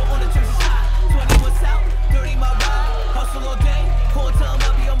do it over on the Jersey side. 21 South, 30 my ride, hustle all day. Call tell them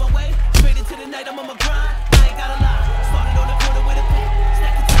I'll be on my way. Straight into the night, I'm on my grind. I ain't gotta lie. Started on the corner with a pack.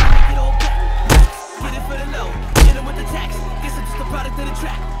 Stack it till I make it all back. Get it for the low, get it with the tax. Guess it's just a product of the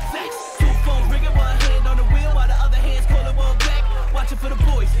track. Flex, two phones ringing, one hand on the wheel, while the other hand's calling one back. Watching for the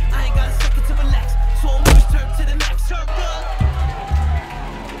boys, I ain't got a second to relax. So I'm always turned to the max. Trying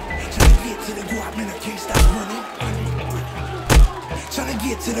to get to the guap, man, I can't stop running. Trying to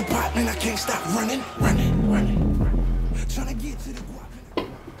get to the pot, man, I can't stop running. Trying to get to the guap.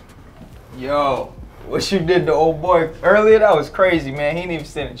 Yo, what you did to old boy earlier, that was crazy, man. He didn't even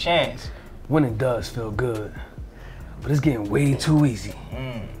stand a chance. Winning does feel good, but it's getting way too easy.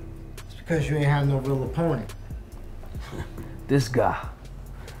 It's because you ain't have no real opponent. This guy.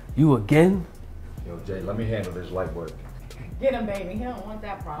 You again? Yo, Jay, let me handle this light work. Get him, baby. He don't want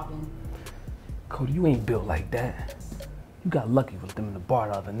that problem. Cody, you ain't built like that. You got lucky with them in the bar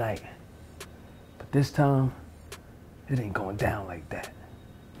the other night. But this time, it ain't going down like that.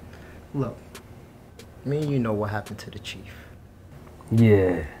 Look, me and you know what happened to the chief.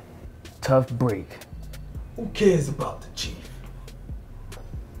 Yeah, tough break. Who cares about the chief?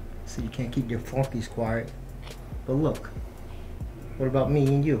 So you can't keep your flunkies quiet. But look, what about me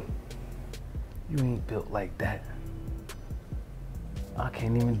and you? You ain't built like that. I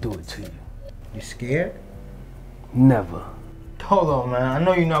can't even do it to you. You scared? Never. Hold on, man. I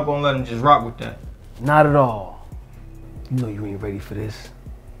know you're not gonna let him just rock with that. Not at all. You know you ain't ready for this.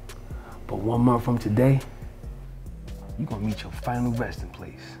 But 1 month from today, you gonna meet your final resting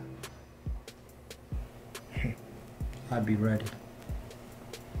place. I'd be ready.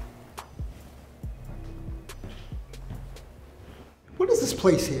 What is this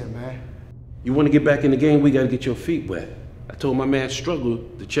place here, man? You want to get back in the game, we got to get your feet wet. I told my man Struggle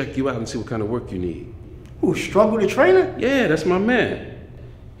to check you out and see what kind of work you need. Who, Struggle the trainer? Yeah, that's my man.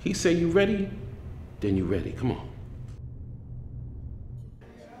 He say you ready, then you ready. Come on.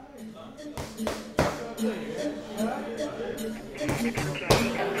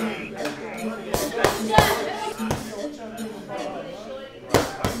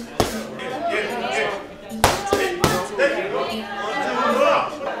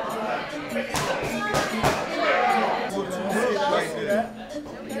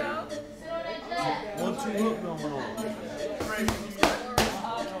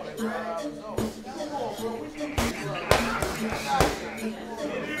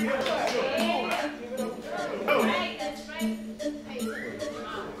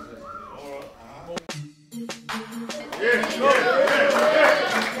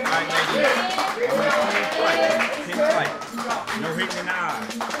 No hitting in the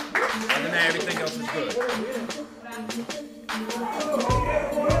eyes. Other than that, everything else is good.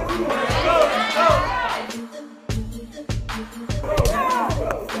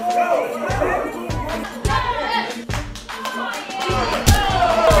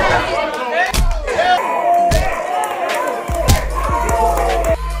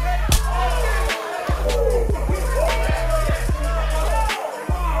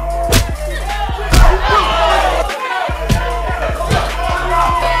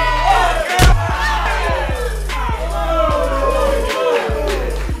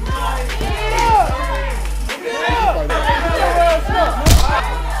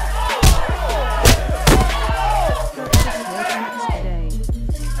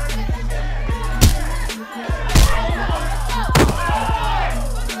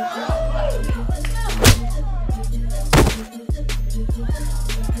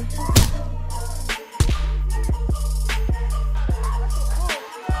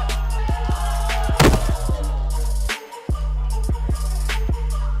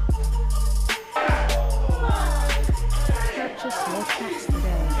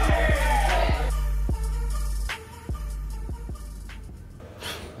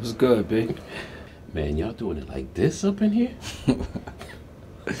 good, big? Man, y'all doing it like this up in here? You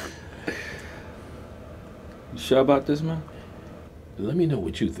sure about this, man? Let me know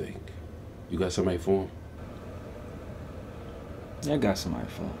what you think. You got somebody for him? Yeah, I got somebody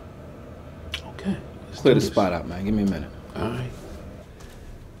for him. Okay. Clear the spot out, man. Give me a minute. All right.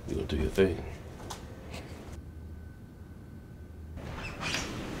 You gonna do your thing.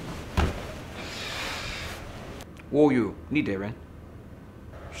 Wo you？你得人？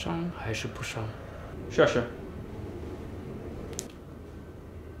上还是不上？是是。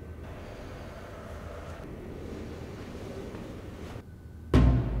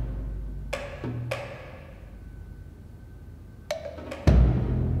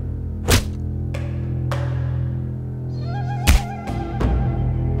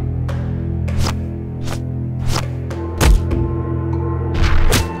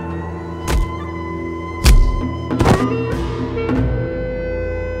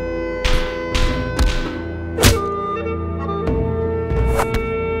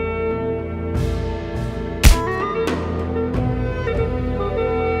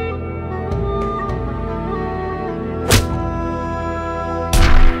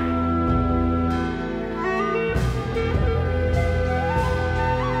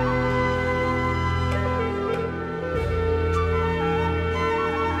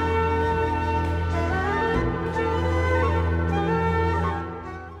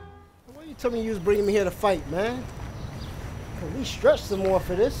Tell me you was bringing me here to fight, man. Can we stretch some more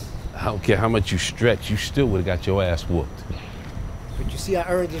for this? I don't care how much you stretch, you still would've got your ass whooped. But you see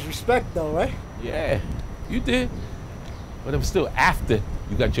I earned his respect though, right? Yeah, you did. But it was still after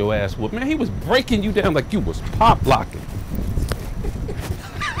you got your ass whooped. Man, he was breaking you down like you was pop locking.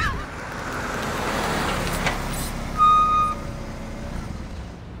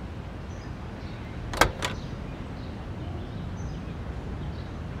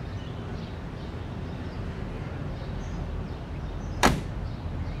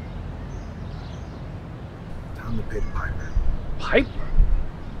 Time to pay the piper. Piper?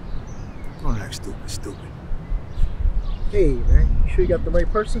 Don't act stupid. Hey, man, you sure you got the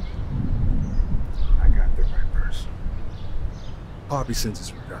right person? I got the right person. Poppy sends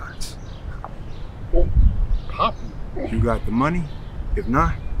his regards. Oh, Poppy? You got the money? If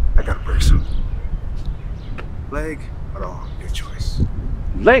not, I got a person. Leg or arm, your choice.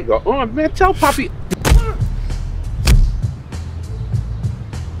 Leg or arm? Man, tell Poppy.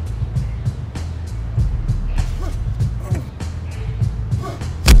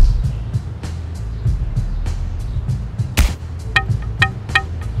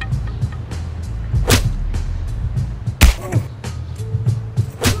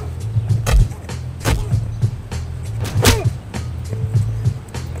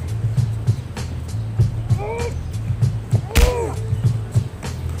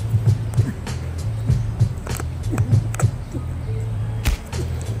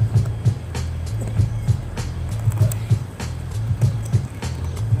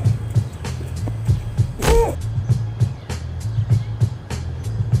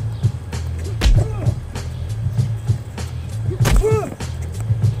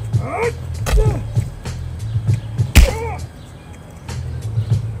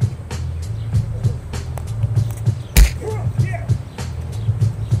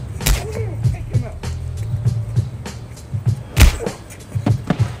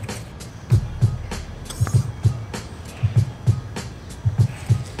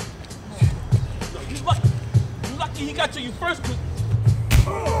 He got to you first.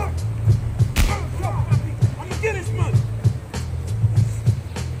 I'ma get his money.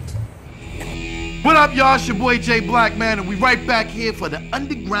 What up, y'all? It's your boy J Black, man, and we right back here for the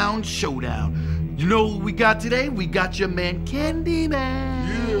Underground Showdown. You know what we got today? We got your man Candy, man.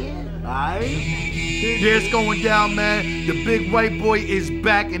 Yeah. Alright? Yeah, it's going down, man. The big white boy is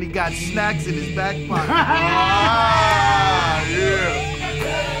back, and he got snacks in his back pocket. Yeah.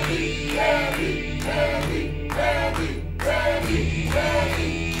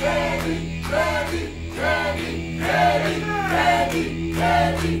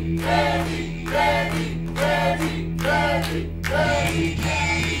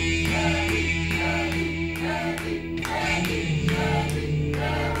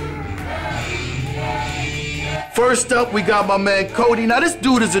 First up, we got my man Cody. Now, this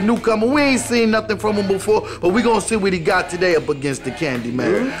dude is a newcomer. We ain't seen nothing from him before, but we gonna see what he got today up against the Candy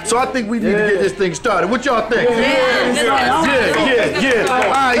Man. So I think we need to get this thing started. What y'all think? Yeah. All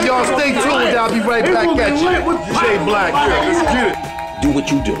right, y'all, stay tuned. I'll be right back at you. J Black, let's get it. Do what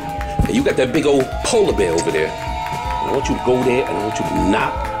you do. And you got that big old polar bear over there. I want you to go there and I want you to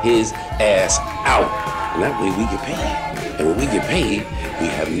knock his ass out. And that way we get paid. And when we get paid, we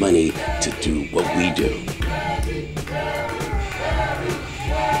have money to do what we do.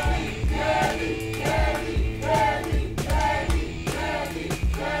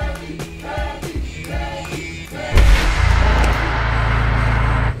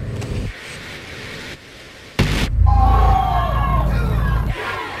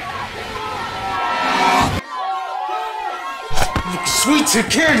 Sweet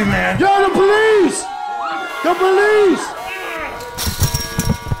security, man. Yo, the police! The police!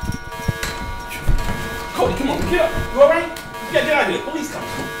 Cody, come on, get up. You alright? You gotta get out of here. Police coming.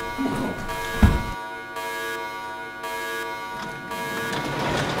 Come on.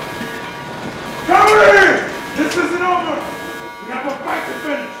 Cody! This isn't over. We have a fight to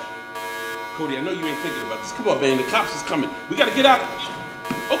finish. Cody, I know you ain't thinking about this. Come on, man. The cops is coming. We gotta get out of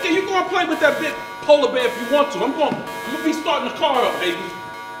here. Okay, you go and play with that big polar bear if you want to. I'm gonna be starting the car up, baby.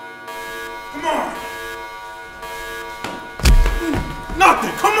 Come on.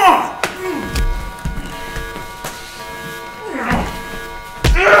 Nothing. Come on.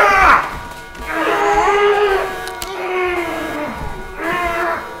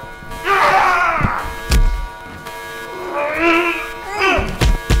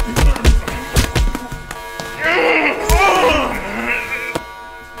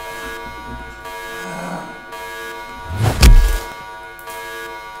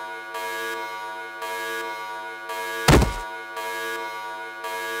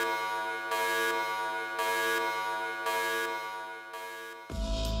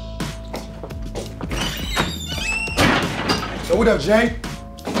 So what up, Jay?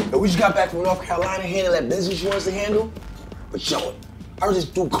 Yo, we just got back from North Carolina handling that business you want us to handle. But yo, I heard this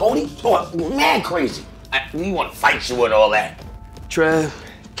dude Cody, mad crazy. We want to fight you and all that. Trev,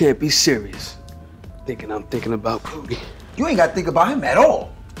 can't be serious. I'm thinking about Cody. You ain't got to think about him at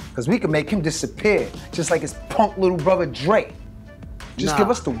all. Because we can make him disappear, just like his punk little brother Dre. Just give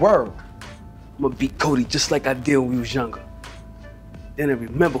us the word. I'm gonna beat Cody just like I did when we was younger. Then I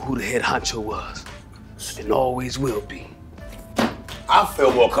remember who the head honcho was. And always will be. I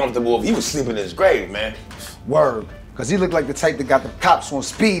feel more comfortable if he was sleeping in his grave, man. Word. Because he looked like the type that got the cops on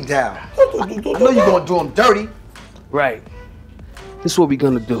speed dial. I know you're going to do him dirty. Right. This is what we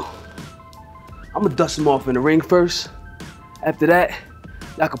gonna do. I'm gonna dust him off in the ring first. After that,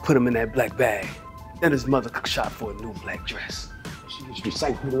 y'all can put him in that black bag. Then his mother could shop for a new black dress. She should be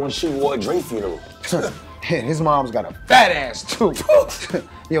psyched for the one she wore at Dre funeral. And his mom's got a fat ass, too.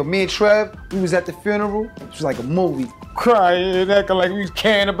 Yo, me and Trev, we was at the funeral. It was like a movie. Crying and acting like we was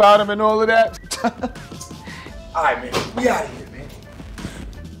caring about him and all of that. All right, man. We out of here, man.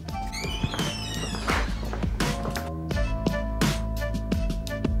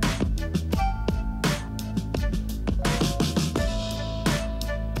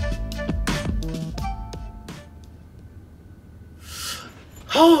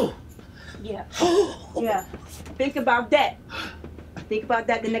 Oh! Yeah. Yeah. Think about that. Think about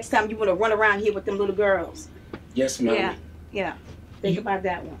that the next time you want to run around here with them little girls. Yes, ma'am. Yeah. Yeah. Think about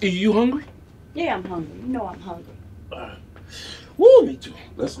that one. Are you hungry? Yeah, I'm hungry. You know I'm hungry. Woo, me too.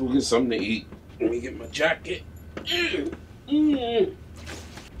 Let's go get something to eat. Let me get my jacket.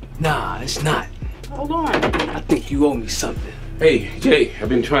 Nah, it's not. Hold on. I think you owe me something. Hey, Jay, I've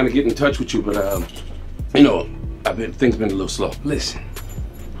been trying to get in touch with you, but you know, things been a little slow. Listen,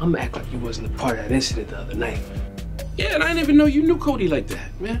 I'm gonna act like you wasn't a part of that incident the other night. Yeah, and I didn't even know you knew Cody like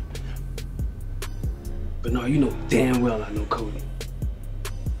that, man. But no, you know damn well I know Cody.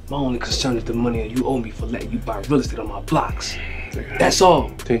 My only concern is the money you owe me for letting you buy real estate on my blocks. That's all.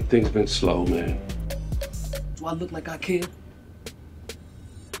 Things been slow, man. Do I look like I care?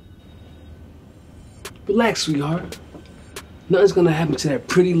 Relax, sweetheart. Nothing's gonna happen to that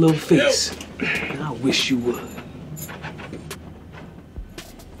pretty little face. And I wish you would.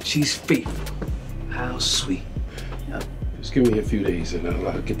 She's faithful. How sweet. Just give me a few days and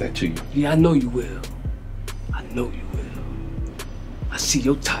I'll get that to you. Yeah, I know you will. I know you will. I see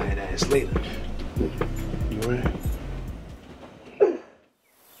your tired ass later. You all right?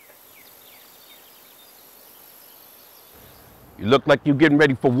 You look like you're getting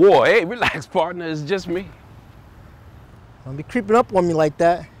ready for war. Hey, relax, partner. It's just me. Don't be creeping up on me like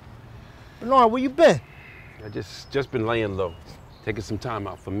that. Bernard, where you been? I just been laying low, taking some time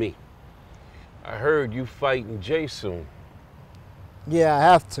out for me. I heard you fighting Jay soon. Yeah, I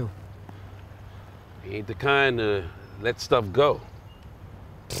have to. He ain't the kind to let stuff go.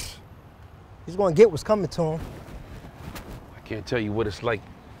 He's gonna get what's coming to him. I can't tell you what it's like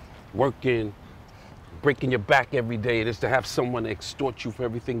working, breaking your back every day, just to have someone extort you for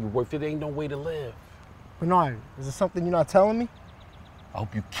everything you're worth. It ain't no way to live. Bernard, is there something you're not telling me? I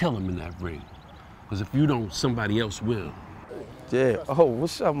hope you kill him in that ring. Because if you don't, somebody else will. Yeah. Oh,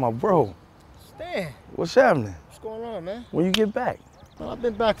 what's up, my bro? Stan. What's happening? What's going on, man? When you get back? Well, I've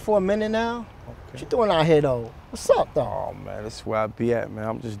been back for a minute now. What you doing out here, though? What's up, though? Oh, man, that's where I be at, man.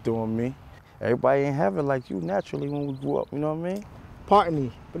 I'm just doing me. Everybody ain't have it like you naturally when we grew up, you know what I mean? Pardon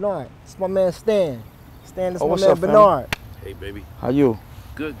me, Bernard. It's my man Stan. Stan is Oh, my what's man up, family? Bernard. Hey, baby. How you?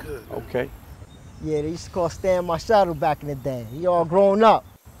 Good, good. Okay. Yeah, they used to call Stan my shadow back in the day. He all grown up.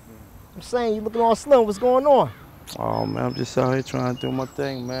 I'm saying, you looking all slim. What's going on? Oh, man, I'm just out here trying to do my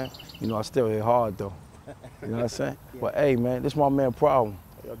thing, man. You know, I still hit hard, though. You know what I'm saying? But, hey, man, this my man Problem.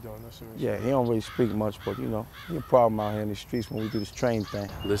 How y'all doing? Nice to meet you. Yeah, he don't really speak much, but, you know, he a problem out here in the streets when we do this train thing.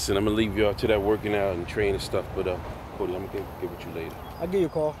 Listen, I'm gonna leave y'all to that working out and training stuff, but Cody, I'm gonna get with you later. I'll give you a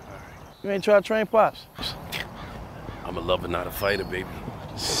call. You ain't try to train Pops? I'm a lover, not a fighter, baby.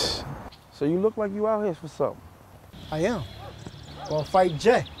 So you look like you out here for something. I am. Gonna fight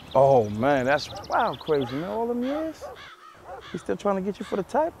Jay. Oh, man, that's wild crazy, man. All them years? He still trying to get you for the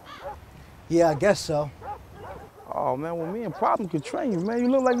type? Yeah, I guess so. Oh, man, well, me and Problem could train you, man.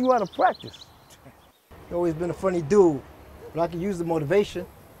 You look like you out of practice. You always been a funny dude, but I can use the motivation.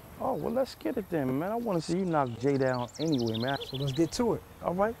 Oh, well, let's get it then, man. I want to see you knock Jay down anyway, man. So let's get to it.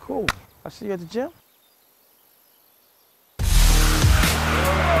 All right, cool. I see you at the gym.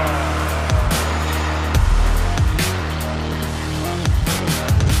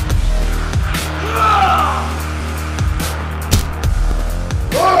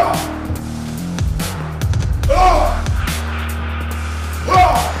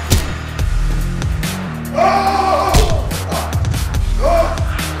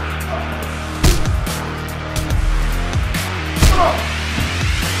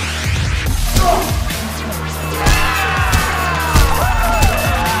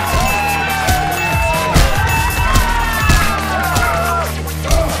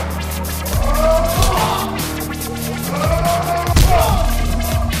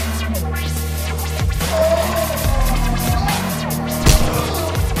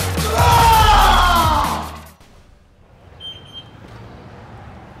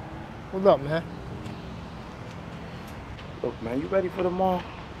 What's up, man? Look, man, you ready for tomorrow?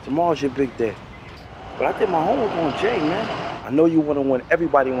 Tomorrow's your big day. But I did my homework on Jay, man. I know you want to win.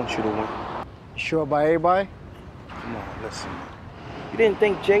 Everybody wants you to win. You sure about everybody? Come on, listen, man. You didn't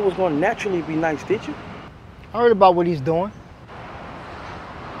think Jay was going to naturally be nice, did you? I heard about what he's doing.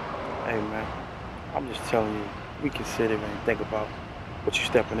 Hey, man, I'm just telling you, we consider and think about what you're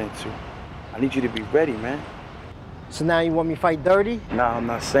stepping into. I need you to be ready, man. So now you want me to fight dirty? Nah, I'm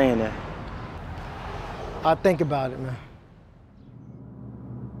not saying that. I'll think about it, man.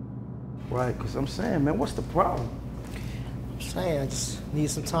 Right, because I'm saying, man, what's the problem? I'm saying I just need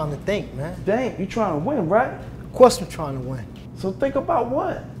some time to think, man. Dang, you trying to win, right? Of course I'm trying to win. So think about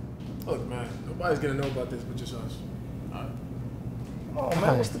what? Look, man, nobody's gonna know about this but just us. All right? Oh,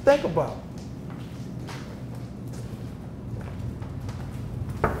 man, what's to think about?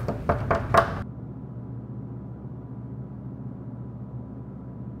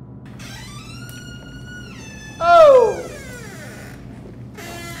 Oh!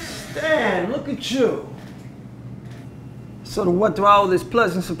 Stan, look at you. So what through all this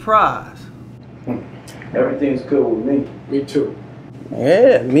pleasant surprise? Everything's good with me. Me too.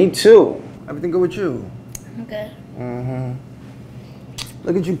 Yeah, me too. Everything good with you? I'm good. Mm-hmm.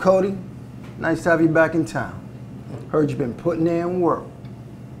 Look at you, Cody. Nice to have you back in town. Heard you've been putting in work.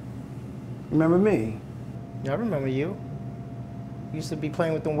 Remember me? Yeah, I remember you. You used to be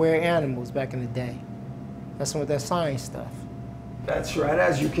playing with them weird animals back in the day. Messing with that science stuff. That's right.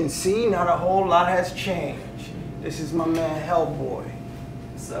 As you can see, not a whole lot has changed. This is my man, Hellboy.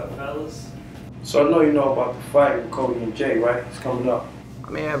 What's up, fellas? So I know you know about the fight with Cody and Jay, right? It's coming up. I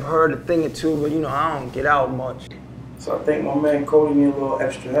mean, I've heard a thing or two, but you know, I don't get out much. So I think my man Cody need a little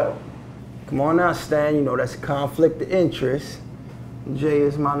extra help. Come on now, Stan. You know that's a conflict of interest. Jay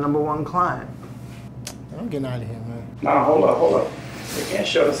is my #1 client. I'm getting out of here, man. Nah, hold up. They can't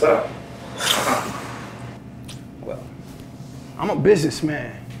shut us out. Well, I'm a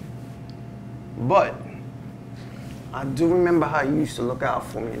businessman, but I do remember how you used to look out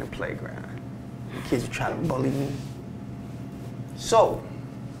for me in the playground. The kids would try to bully me. So,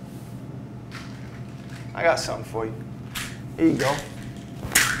 I got something for you. Here you go.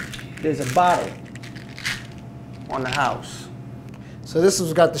 There's a bottle on the house. So this is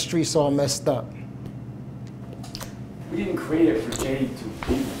what got the streets all messed up. We didn't create it for Jay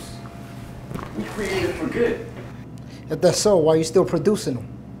to use. We created it for good. If that's so, why are you still producing them?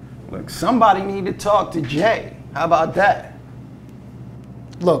 Look, somebody need to talk to Jay. How about that?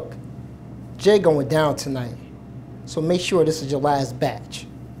 Look, Jay going down tonight. So make sure this is your last batch.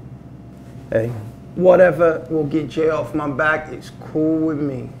 Hey, Whatever will get Jay off my back is cool with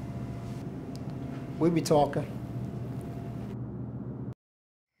me. We be talking.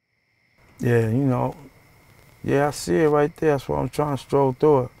 Yeah, you know. Yeah, I see it right there. That's why I'm trying to stroll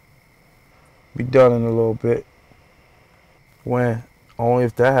through it. Be done in a little bit. When? Only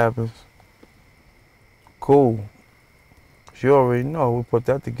if that happens. Cool. You already know. We put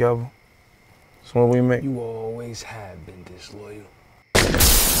that together. So when we make. You always have been disloyal.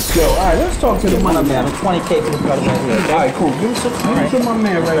 Yo, all right, let's talk to the money man. 20K for the brother right here. All right, cool. Give me some my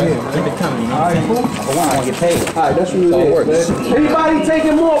man right here. Keep it coming. All right, cool. I want to get paid. All right, that's what it is, man. Anybody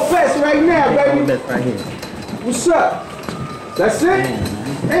taking more bets right now, baby? Bet right here. What's up? That's it?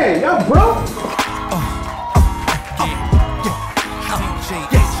 Hey, y'all broke?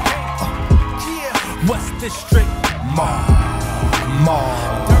 West District,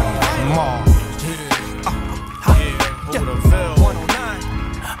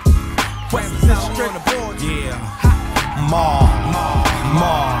 West District,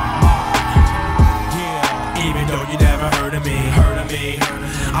 even though you never heard of me,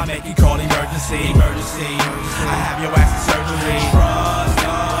 I make you call emergency. I have your ass in surgery. Trust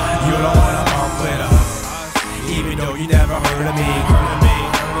us, you don't wanna bump with us. Even though you never heard of me,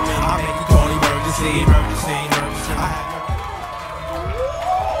 I make you call emergency. I have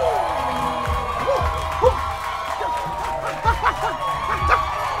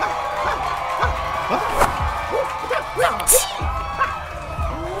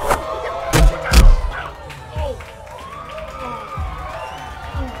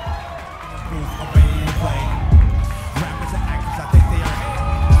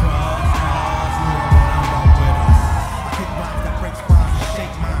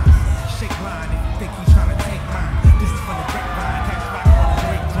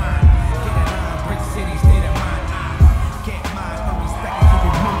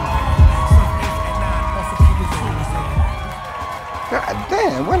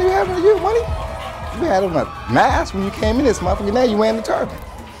Damn, what are you having to you, money? You had on a mask when you came in this motherfucker, now you wearing the turban.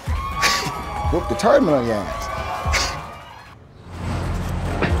 Whoop the turban on your ass.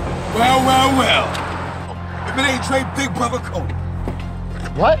 Well. If it ain't Trey, big brother Cody.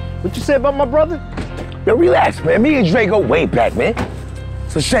 What? What you say about my brother? Yo, relax, man. Me and Dre go way back, man.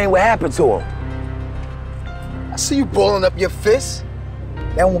 It's a shame what happened to him. I see you balling up your fists.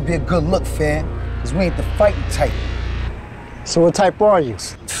 That won't be a good look, fam, because we ain't the fighting type. So what type are you?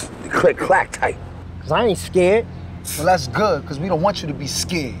 The click-clack type. Because I ain't scared. Well, that's good, because we don't want you to be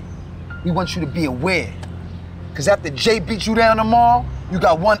scared. We want you to be aware. Because after Jay beat you down tomorrow, you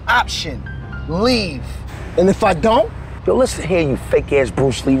got one option. Leave. And if I don't? Yo, listen here, you fake-ass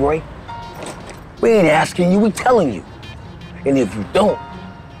Bruce Leroy. We ain't asking you, we telling you. And if you don't,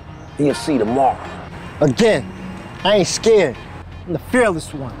 then you'll see tomorrow. Again, I ain't scared. I'm the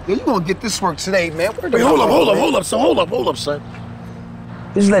fearless one. Yeah, you gonna get this work today, man. Wait, hold up, son.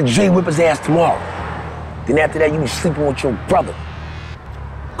 Just let Jay whip his ass tomorrow. Then after that, you be sleeping with your brother.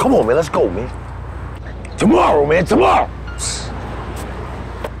 Come on, man, let's go, man. Tomorrow, man, tomorrow.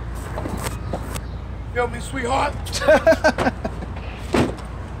 Feel me, sweetheart?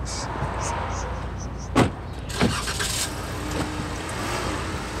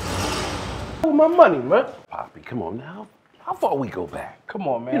 Where's my money, man? Poppy, come on now. How far we go back? Come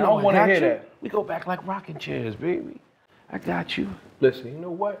on, man. You know, I don't want to hear that. We go back like rocking chairs, baby. I got you. Listen, you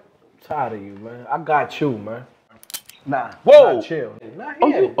know what? I'm tired of you, man. I got you, man. Nah. Whoa. Nah, chill. Not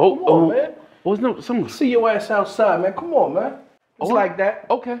here. Come on, man. Oh, no, some. See your ass outside, man. Come on, man. It's like that.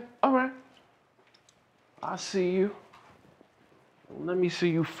 Okay, all right. I see you. Let me see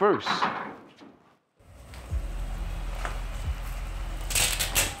you first.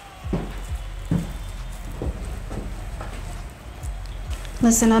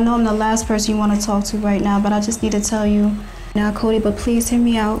 Listen, I know I'm the last person you want to talk to right now, but I just need to tell you. Now, Cody, but please hear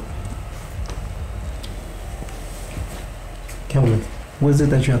me out. Kimberly, what is it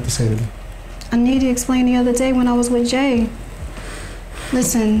that you have to say to me? I need to explain the other day when I was with Jay.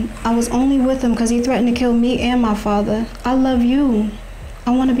 Listen, I was only with him because he threatened to kill me and my father. I love you.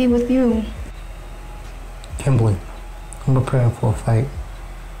 I want to be with you. Kimberly, I'm preparing for a fight.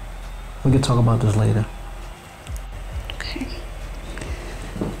 We can talk about this later. Okay.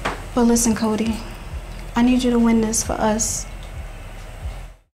 But listen, Cody, I need you to win this for us.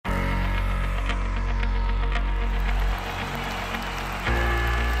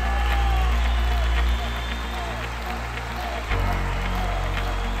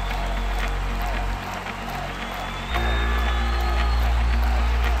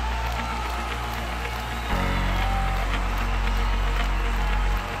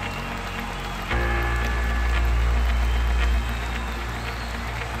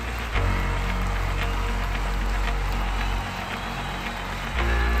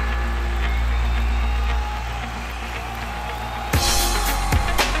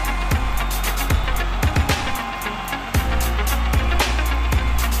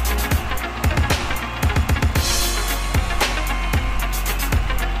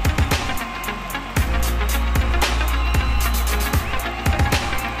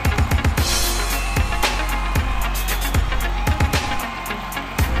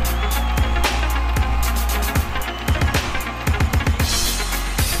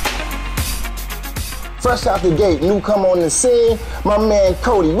 fresh out the gate, newcomer on the scene, my man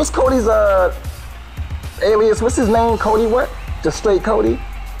Cody. What's Cody's alias? What's his name? Cody what? Just straight Cody?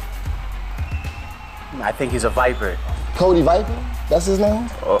 I think he's a Viper. Cody Viper? That's his name?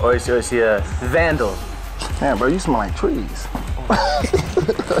 Or is he a Vandal? Damn, bro, you smell like trees.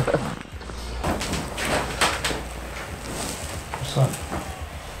 What's up?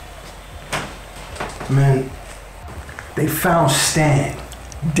 Man, they found Stan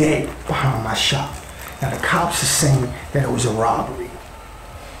dead behind my shop. Now the cops are saying that it was a robbery.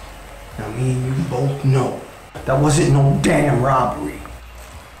 Now me and you both know that wasn't no damn robbery.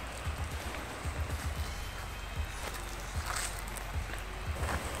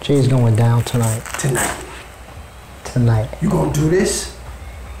 Jay's going down tonight. Tonight. You gonna do this?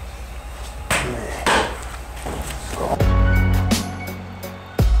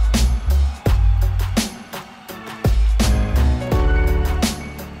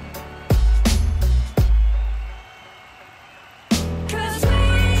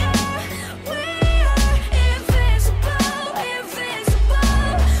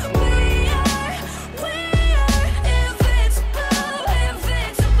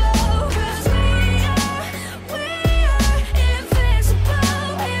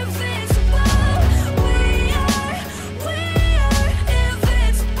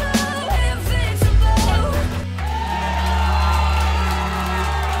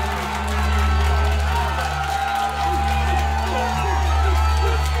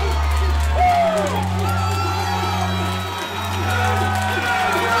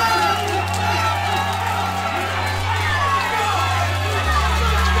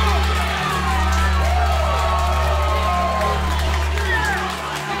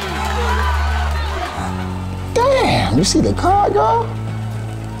 You see the car, girl?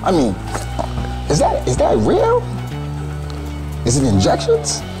 I mean, is that real? Is it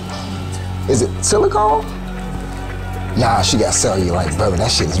injections? Is it silicone? Nah, she got cellulite, brother. That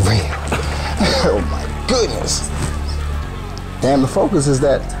shit is real. Oh my goodness. Damn, the focus is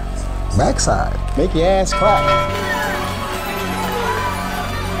that backside. Make your ass clap.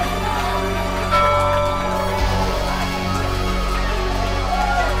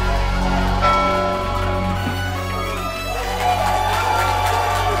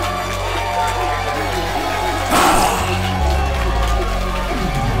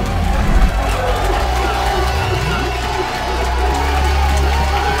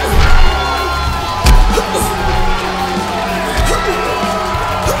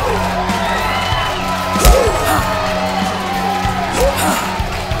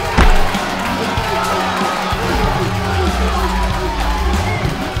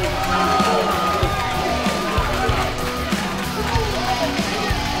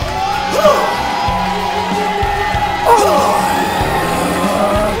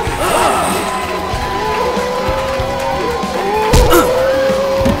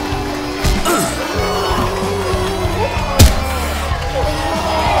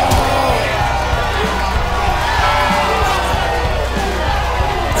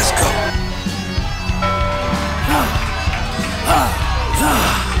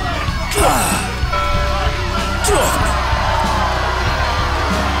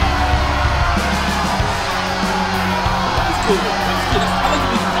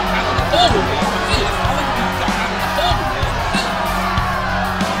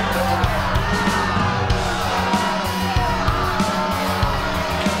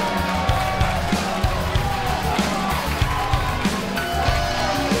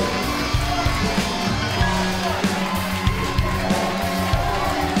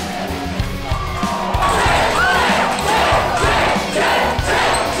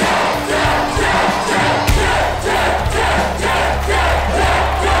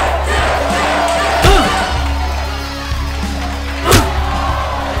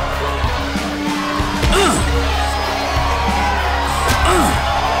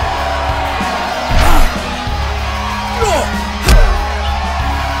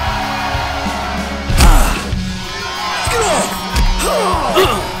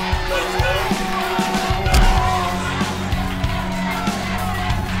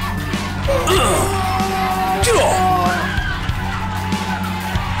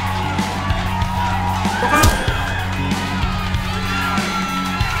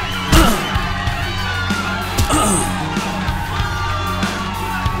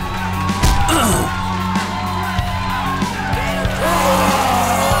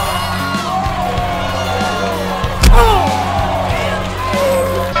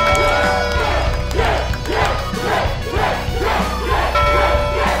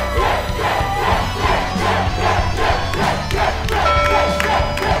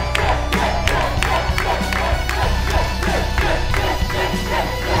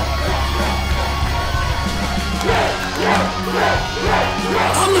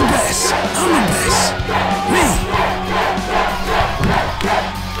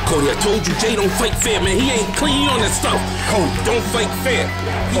 Cody, I told you Jay don't fight fair, man. He ain't clean on that stuff. Cody, don't fight fair.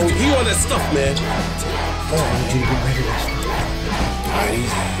 He on that stuff, man. I need you to get ready to rest. All right,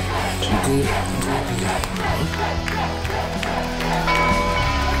 easy. You good?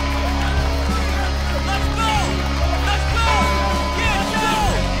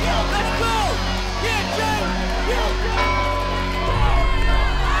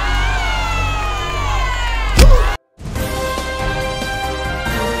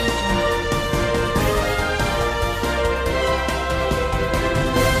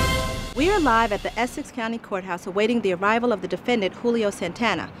 We are live at the Essex County Courthouse awaiting the arrival of the defendant, Julio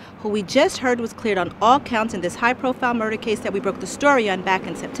Santana, who we just heard was cleared on all counts in this high-profile murder case that we broke the story on back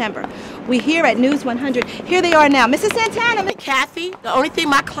in September. We here at News 100. Here they are now. Mrs. Santana. Kathy, the only thing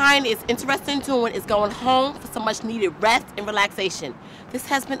my client is interested in doing is going home for some much-needed rest and relaxation. This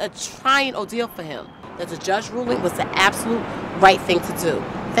has been a trying ordeal for him. That the judge ruling was the absolute right thing to do.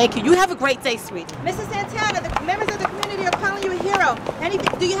 Thank you. You have a great day, sweetie. Mrs. Santana, the members of the community are calling you a hero.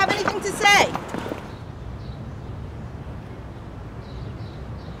 Do you have anything to say?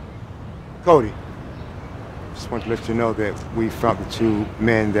 Cody, just want to let you know that we found the two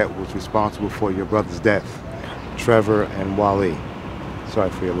men that was responsible for your brother's death, Trevor and Wally. Sorry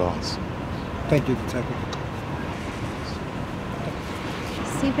for your loss. Thank you, Detective.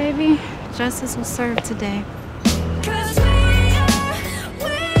 See, baby, justice was served today.